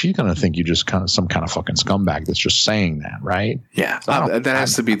 She's gonna think you just kind of some kind of fucking scumbag that's just saying that, right? Yeah, so that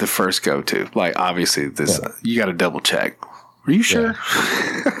has to be the first go-to. Like, obviously, you got to double check. Are you sure?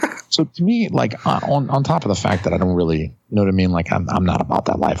 Yeah. So to me, like on top of the fact that I don't really, you know what I mean? Like I'm not about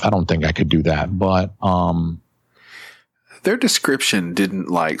that life. I don't think I could do that, but their description didn't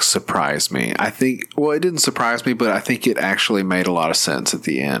surprise me. I think, it didn't surprise me, but I think it actually made a lot of sense at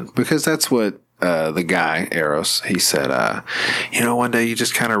the end because that's what the guy, Eros, he said, one day you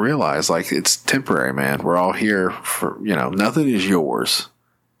just kind of realize it's temporary, man. We're all here for, nothing is yours.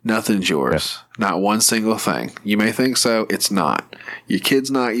 Nothing's yours. Yeah. Not one single thing. You may think so. It's not. Your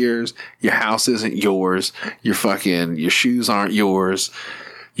kid's not yours. Your house isn't yours. Your shoes aren't yours.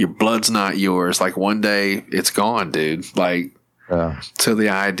 Your blood's not yours. Like one day it's gone, dude. So the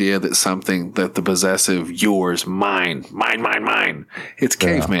idea that something that the possessive, yours, mine. It's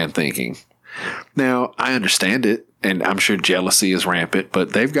caveman thinking. Now, I understand it, and I'm sure jealousy is rampant,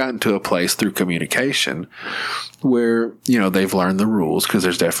 but they've gotten to a place through communication where, they've learned the rules because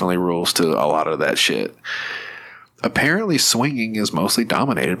there's definitely rules to a lot of that shit. Apparently, swinging is mostly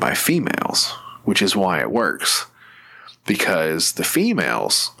dominated by females, which is why it works. Because the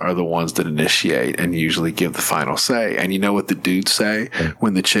females are the ones that initiate and usually give the final say. And you know what the dudes say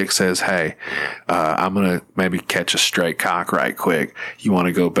when the chick says, hey, I'm going to maybe catch a stray cock right quick. You want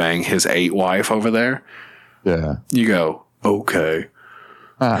to go bang his 8 wife over there? Yeah. You go, okay.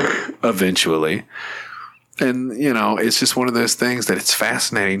 Eventually. And, it's just one of those things that it's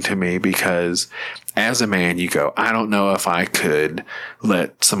fascinating to me because as a man, you go, I don't know if I could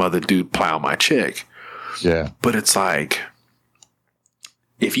let some other dude plow my chick. Yeah. But it's like,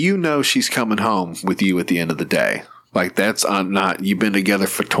 if she's coming home with you at the end of the day, that's you've been together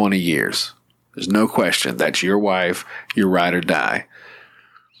for 20 years. There's no question. That's your wife, your ride or die.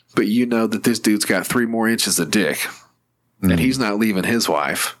 But that this dude's got 3 more inches of dick and he's not leaving his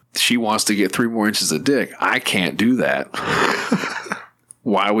wife. She wants to get 3 more inches of dick. I can't do that.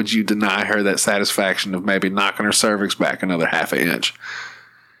 Why would you deny her that satisfaction of maybe knocking her cervix back another half an inch?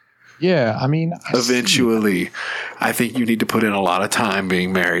 Yeah, eventually, I think you need to put in a lot of time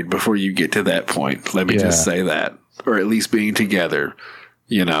being married before you get to that point. Let me just say that. Or at least being together.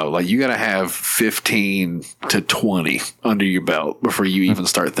 You got to have 15 to 20 under your belt before you even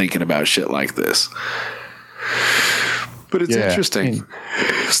start thinking about shit like this. But it's interesting.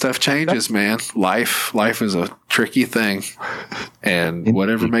 Stuff changes, man. Life is a tricky thing. And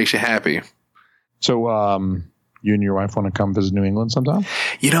whatever makes you happy. So, you and your wife want to come visit New England sometime?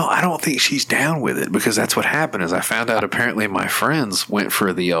 I don't think she's down with it because that's what happened is I found out apparently my friends went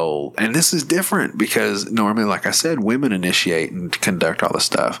for the old, and this is different because normally, like I said, women initiate and conduct all the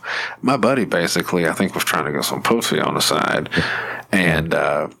stuff. My buddy basically, I think, was trying to get some pussy on the side and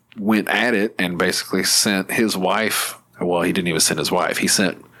went at it and basically sent his wife. Well, he didn't even send his wife. He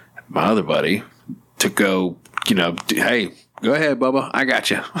sent my other buddy to go, hey, go ahead, Bubba. I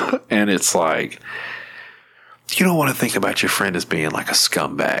got you. And it's like, you don't want to think about your friend as being like a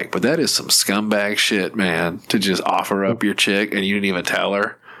scumbag, but that is some scumbag shit, man, to just offer up your chick and you didn't even tell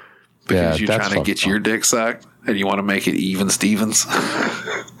her because you're trying to get your dick sucked and you want to make it even Stevens.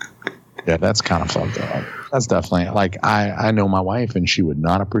 Yeah, that's kind of fucked up. That's definitely like I know my wife and she would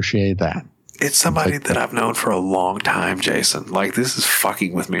not appreciate that. It's somebody that I've known for a long time, Jason. Like, this is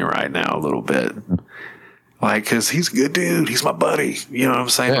fucking with me right now a little bit. Like, because he's a good dude. He's my buddy. You know what I'm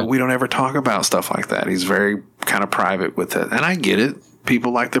saying? Yeah. But we don't ever talk about stuff like that. He's very kind of private with it. And I get it.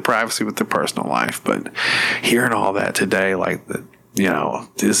 People like their privacy with their personal life. But hearing all that today, like,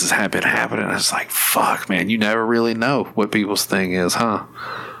 this has been happening. It's like, fuck, man. You never really know what people's thing is, huh?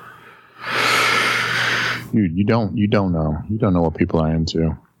 Dude, you don't know. You don't know what people are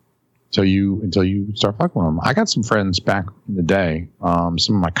into until you start fucking with them. I got some friends back in the day, some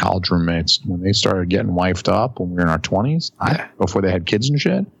of my college roommates, when they started getting wifed up when we were in our 20s, before they had kids and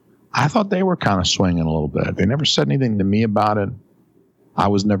shit, I thought they were kind of swinging a little bit. They never said anything to me about it. I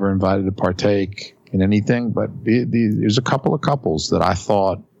was never invited to partake in anything, but there's a couple of couples that I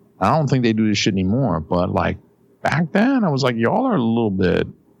thought, I don't think they do this shit anymore, but like back then I was like, y'all are a little bit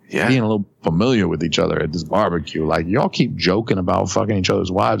being a little familiar with each other at this barbecue. Like, y'all keep joking about fucking each other's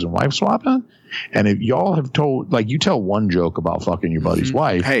wives and wife swapping. And if y'all have told, like, you tell one joke about fucking your buddy's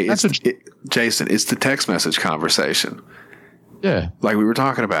wife. Hey, Jason, it's the text message conversation. Yeah. Like we were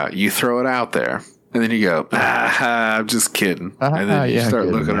talking about. You throw it out there, and then you go, I'm just kidding. And then you start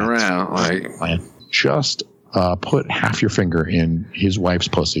looking around. Like, just put half your finger in his wife's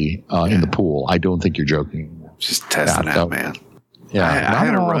pussy in the pool. I don't think you're joking. Just testing out, man. Yeah, I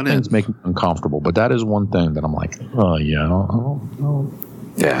had a run in. Things make me uncomfortable, but that is one thing that I'm like, oh yeah, I don't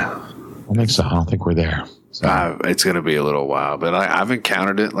I don't think we're there. So. It's going to be a little while, but I've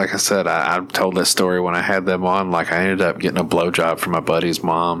encountered it. Like I said, I told that story when I had them on. Like, I ended up getting a blowjob from my buddy's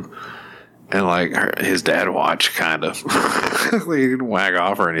mom, and like his dad watched, kind of. He didn't wag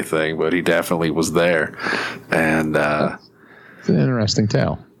off or anything, but he definitely was there, and it's an interesting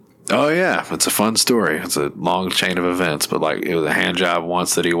tale. Oh, yeah. It's a fun story. It's a long chain of events. But, like, it was a hand job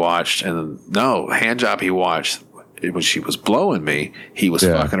once that he watched. And hand job he watched when she was blowing me, he was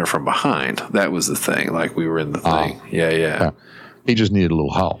fucking her from behind. That was the thing. Like, we were in the thing. Yeah. He just needed a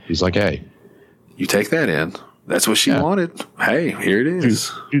little help. He's like, hey. You take that in. That's what she wanted. Hey, here it is.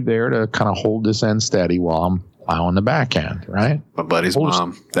 You're there to kind of hold this end steady while I'm on the backhand, right? My buddy's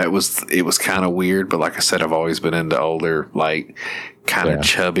mom. It was kind of weird, but like I said, I've always been into older, like, kind of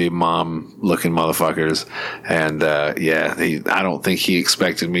chubby mom looking motherfuckers. And I don't think he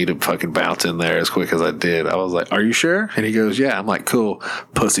expected me to fucking bounce in there as quick as I did. I was like, are you sure? And he goes, yeah. I'm like, cool.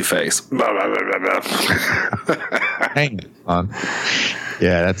 Pussy face. Hang on.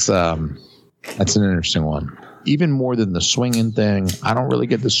 Yeah, that's an interesting one. Even more than the swinging thing, I don't really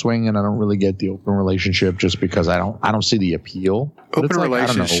get the swinging. I don't really get the open relationship just because I don't see the appeal. Open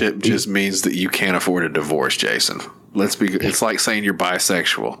relationship just means that you can't afford a divorce, Jason. It's like saying you're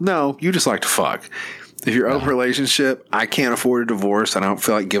bisexual. No, you just like to fuck. If you're open relationship, I can't afford a divorce. I don't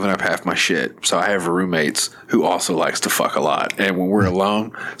feel like giving up half my shit. So I have roommates who also likes to fuck a lot. And when we're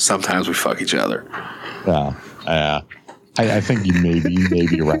alone, sometimes we fuck each other. Yeah. I think you may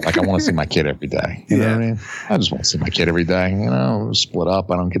be right. Like, I want to see my kid every day. You know what I mean? I just want to see my kid every day. Split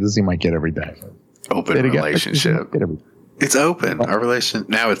up. I don't get to see my kid every day. Open relationship. It's open. Our relationship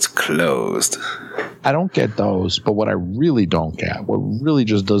now, it's closed. I don't get those, but what I really don't get, what really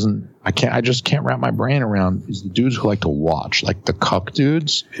just doesn't, I just can't wrap my brain around is the dudes who like to watch, like the cuck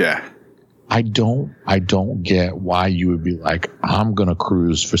dudes. Yeah. I don't get why you would be like, I'm gonna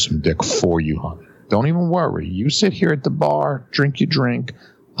cruise for some dick for you, honey. Don't even worry. You sit here at the bar, drink your drink.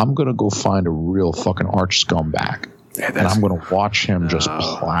 I'm going to go find a real fucking arch scumbag. And I'm going to watch him just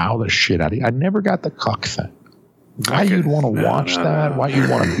plow the shit out of you. I never got the cuck thing. Why you'd want to watch that? Why you'd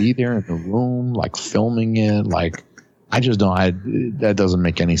want to be there in the room, like filming it? Like, I just don't. That doesn't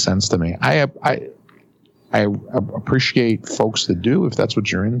make any sense to me. I appreciate folks that do if that's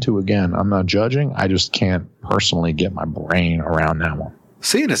what you're into. Again, I'm not judging. I just can't personally get my brain around that one.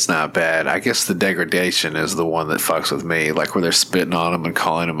 Seeing it's not bad. I guess the degradation is the one that fucks with me. Like where they're spitting on him and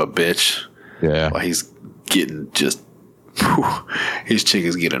calling him a bitch. Yeah. While he's getting his chick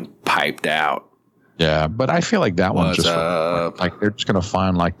is getting piped out. Yeah, but I feel like that one's What's just up? like they're just going to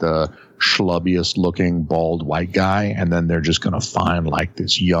find like the schlubbiest looking bald white guy, and then they're just going to find like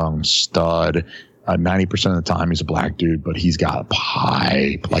this young stud. 90% of the time he's a black dude, but he's got a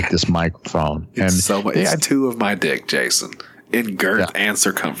pipe like this microphone. It's it's 2 of my dick, Jason, in girth and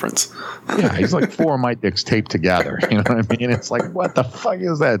circumference. Yeah, he's like 4 of my dicks taped together. You know what I mean? It's like, what the fuck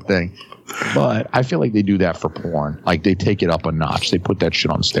is that thing? But I feel like they do that for porn. Like they take it up a notch. They put that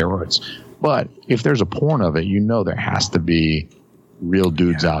shit on steroids. But if there's a porn of it, you know there has to be real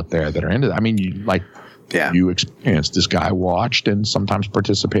dudes out there that are into that. I mean, you experienced this guy watched and sometimes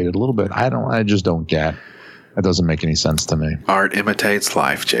participated a little bit. I just don't get. That doesn't make any sense to me. Art imitates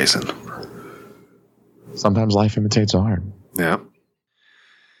life, Jason. Sometimes life imitates art. Yeah.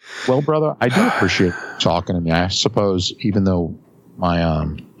 Well, brother, I do appreciate talking to me. I suppose even though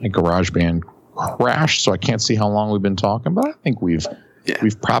my garage band crashed, so I can't see how long we've been talking, but I think we've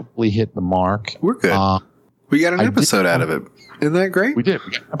probably hit the mark. We're good. We got an episode out of it. Isn't that great? We did.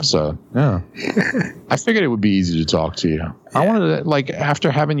 We got an episode. Yeah. I figured it would be easy to talk to you. Yeah. I wanted to,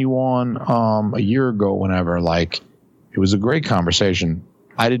 after having you on a year ago, whenever, it was a great conversation.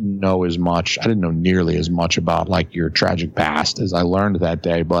 I didn't know as much. I didn't know nearly as much about, your tragic past as I learned that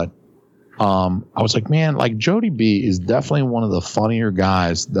day. But I was like, man, Jody B is definitely one of the funnier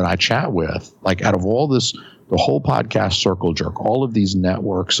guys that I chat with. Out of all this, the whole podcast circle jerk, all of these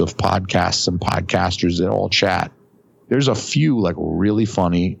networks of podcasts and podcasters that all chat, there's a few really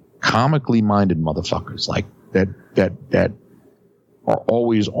funny, comically minded motherfuckers that are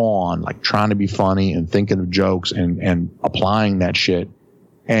always on, trying to be funny and thinking of jokes and applying that shit.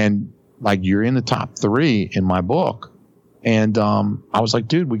 And you're in the top 3 in my book. And I was like,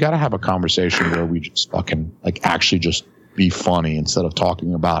 dude, we got to have a conversation where we just fucking actually just be funny instead of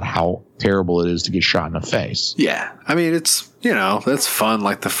talking about how terrible it is to get shot in the face. Yeah. I mean, it's, that's fun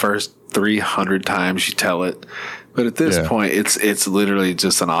the first 300 times you tell it. But at this point, it's literally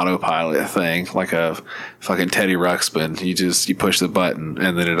just an autopilot thing, like a fucking Teddy Ruxpin. You push the button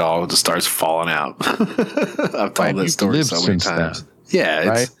and then it all just starts falling out. I've told that story so many times. Yeah,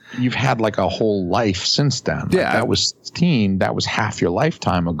 right. You've had a whole life since then. That was 16. That was half your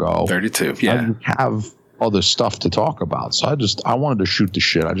lifetime ago. 32. Yeah, now you have other stuff to talk about. So I wanted to shoot the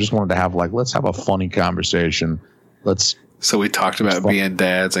shit. I just wanted to have let's have a funny conversation. So we talked about being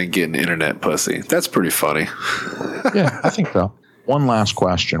dads and getting internet pussy. That's pretty funny. Yeah, I think so. One last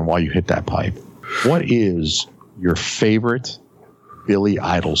question while you hit that pipe. What is your favorite Billy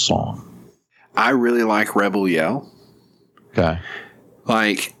Idol song? I really like Rebel Yell. Okay.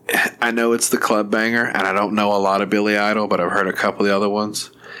 I know it's the club banger, and I don't know a lot of Billy Idol, but I've heard a couple of the other ones.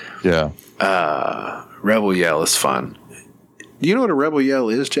 Yeah. Rebel Yell is fun. Do you know what a Rebel Yell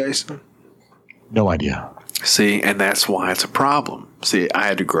is, Jason? No idea. See, and that's why it's a problem. See, I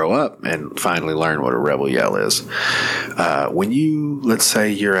had to grow up and finally learn what a Rebel Yell is. When let's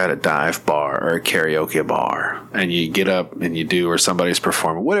say you're at a dive bar or a karaoke bar, and you get up and you do, or somebody's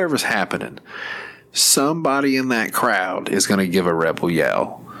performing, whatever's happening, somebody in that crowd is going to give a Rebel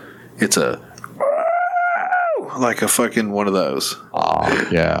Yell. It's a fucking one of those. Oh,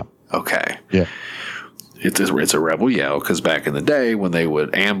 yeah. Okay. Yeah. It's a Rebel Yell because back in the day when they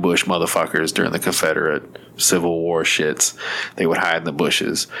would ambush motherfuckers during the Confederate Civil War shits, they would hide in the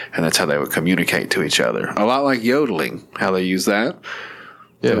bushes, and that's how they would communicate to each other. A lot like yodeling, how they use that.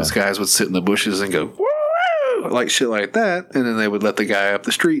 Yeah. Those guys would sit in the bushes and go, woo, shit like that, and then they would let the guy up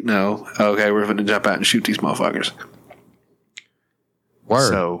the street know, okay, we're going to jump out and shoot these motherfuckers. Word.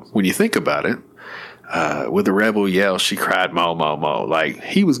 So when you think about it, with the Rebel Yell, she cried mo, mo, mo.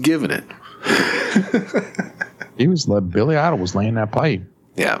 He was giving it. Billy Idol was laying that pipe.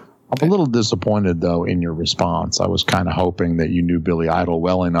 Yeah. I'm a little disappointed though in your response. I was kind of hoping that you knew Billy Idol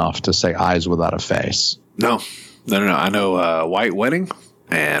well enough to say Eyes Without a Face. No. I know White Wedding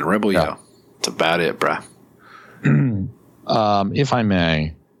and Rebel Yell. That's about it, bruh. If I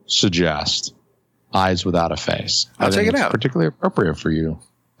may suggest Eyes Without a Face. I'll check it out. Particularly appropriate for you,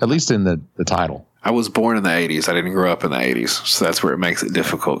 at least in the title. I was born in the 80s. I didn't grow up in the 80s. So that's where it makes it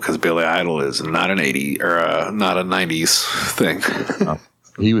difficult because Billy Idol is not an 80 or not a 90s thing.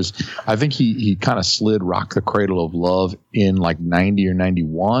 I think he kind of slid Rock the Cradle of Love in 90 or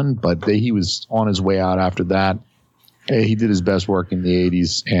 91, but he was on his way out after that. He did his best work in the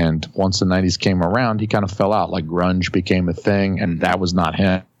 80s. And once the 90s came around, he kind of fell out. Grunge became a thing, and that was not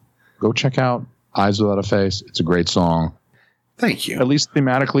him. Go check out Eyes Without a Face. It's a great song. Thank you. At least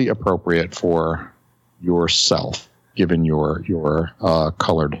thematically appropriate for yourself, given your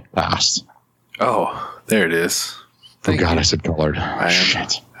colored past. Oh, there it is. I said colored. I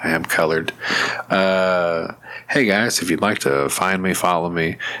I am colored. Hey guys, if you'd like to find me, follow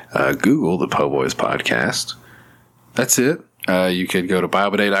me, Google the Po' Boys Podcast. That's it. You could go to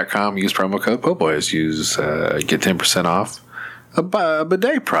biobidet.com, use promo code Po' Boys, get 10% off a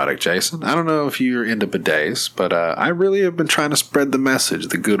bidet product, Jason. I don't know if you're into bidets, but I really have been trying to spread the message,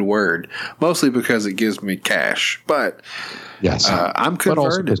 the good word, mostly because it gives me cash. But yes, I'm converted. But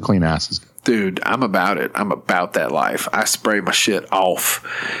also because clean asses. Dude, I'm about it. I'm about that life. I spray my shit off.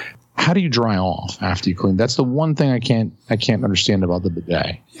 How do you dry off after you clean? That's the one thing I can't understand about the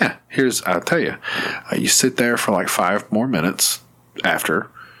bidet. Yeah, I'll tell you. You sit there for like 5 more minutes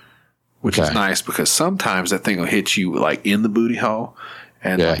after, which is nice because sometimes that thing will hit you like in the booty hole,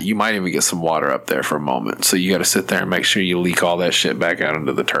 and you might even get some water up there for a moment. So you got to sit there and make sure you leak all that shit back out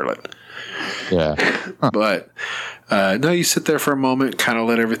into the toilet. Yeah. But no, you sit there for a moment, kind of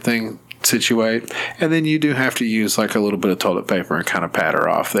let everything situate, and then you do have to use like a little bit of toilet paper and kind of pat her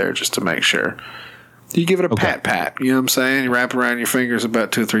off there just to make sure. You give it a pat, you know what I'm saying? You wrap it around your fingers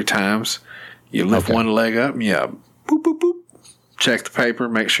about 2 or 3 times. You lift one leg up, and boop, boop, boop. Check the paper,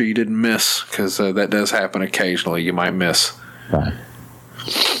 make sure you didn't miss, because that does happen occasionally. You might miss. Right.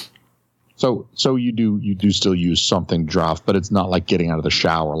 So you do still use something to dry off, but it's not like getting out of the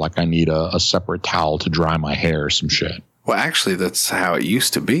shower. Like I need a separate towel to dry my hair or some shit. Well, actually, that's how it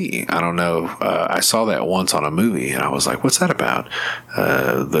used to be. I don't know. I saw that once on a movie, and I was like, what's that about?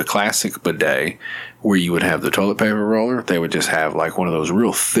 The classic bidet, where you would have the toilet paper roller, they would just have like one of those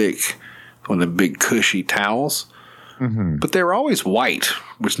real thick, one of the big cushy towels. Mm-hmm. But they were always white,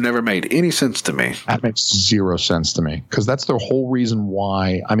 which never made any sense to me. That makes 0 sense to me, because that's the whole reason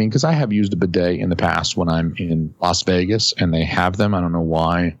why. I mean, because I have used a bidet in the past when I'm in Las Vegas and they have them. I don't know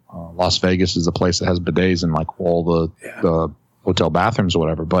why. Las Vegas is a place that has bidets in like all the hotel bathrooms or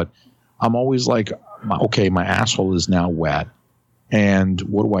whatever. But I'm always like, my asshole is now wet. And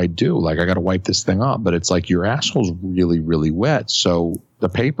what do I do? Like, I got to wipe this thing up. But it's like your asshole's really, really wet. So the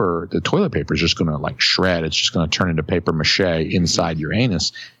toilet paper is just going to like shred. It's just going to turn into paper mache inside your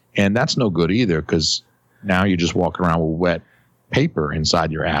anus. And that's no good either, because now you're just walking around with wet paper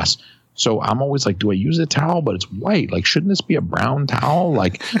inside your ass. So I'm always like, do I use a towel? But it's white. Like, shouldn't this be a brown towel?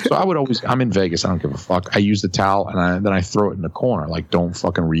 Like, so I'm in Vegas. I don't give a fuck. I use the towel and then I throw it in the corner. Like, don't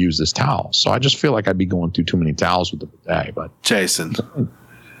fucking reuse this towel. So I just feel like I'd be going through too many towels with the bidet. But Jason,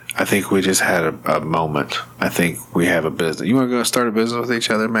 I think we just had a moment. I think we have a business. You want to go start a business with each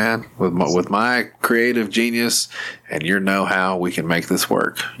other, man? With my creative genius and your know-how, we can make this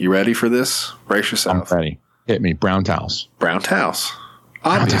work. You ready for this? Brace yourself. I'm ready. Hit me. Brown towels. Brown towels.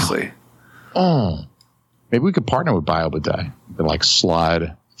 Obviously. Oh, maybe we could partner with BioBidet. We could like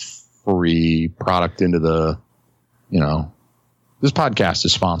slide free product into the, this podcast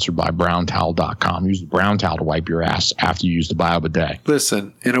is sponsored by browntowel.com. Use the brown towel to wipe your ass after you use the BioBidet.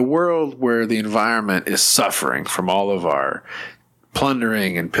 Listen, in a world where the environment is suffering from all of our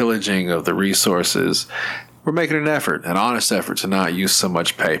plundering and pillaging of the resources, we're making an honest effort to not use so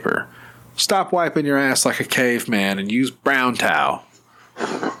much paper. Stop wiping your ass like a caveman and use brown towel.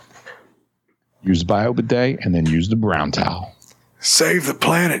 Use the BioBidet and then use the brown towel. Save the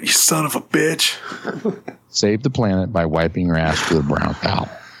planet, you son of a bitch. Save the planet by wiping your ass with a brown towel.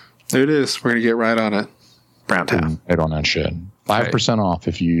 There it is. We're going to get right on it. Brown towel. Right on that shit. 5% off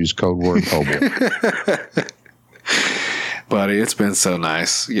if you use code word POBO. Buddy, it's been so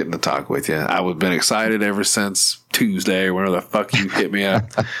nice getting to talk with you. I've been excited ever since Tuesday, whenever the fuck you hit me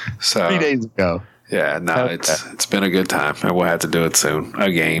up. So 3 days ago. Yeah, no, it's been a good time, and we'll have to do it soon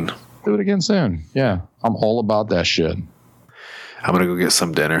again. Do it again soon. Yeah, I'm all about that shit. I'm going to go get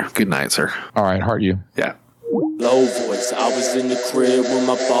some dinner. Good night, sir. All right, heart you. Yeah. Low voice, I was in the crib when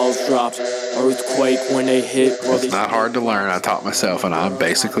my balls dropped. Earthquake when they hit. It's not hard to learn. I taught myself, and I'm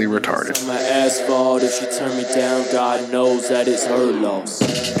basically retarded. My asphalt, if she turned me down, God knows that it's her loss.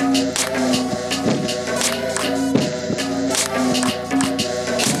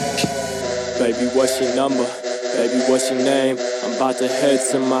 Baby, what's your number? Baby, what's your name? I'm about to head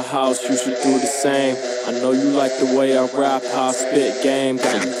to my house, you should do the same. I know you like the way I rap, how I spit game.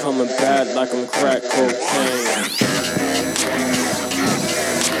 Got you coming bad like I'm crack cocaine.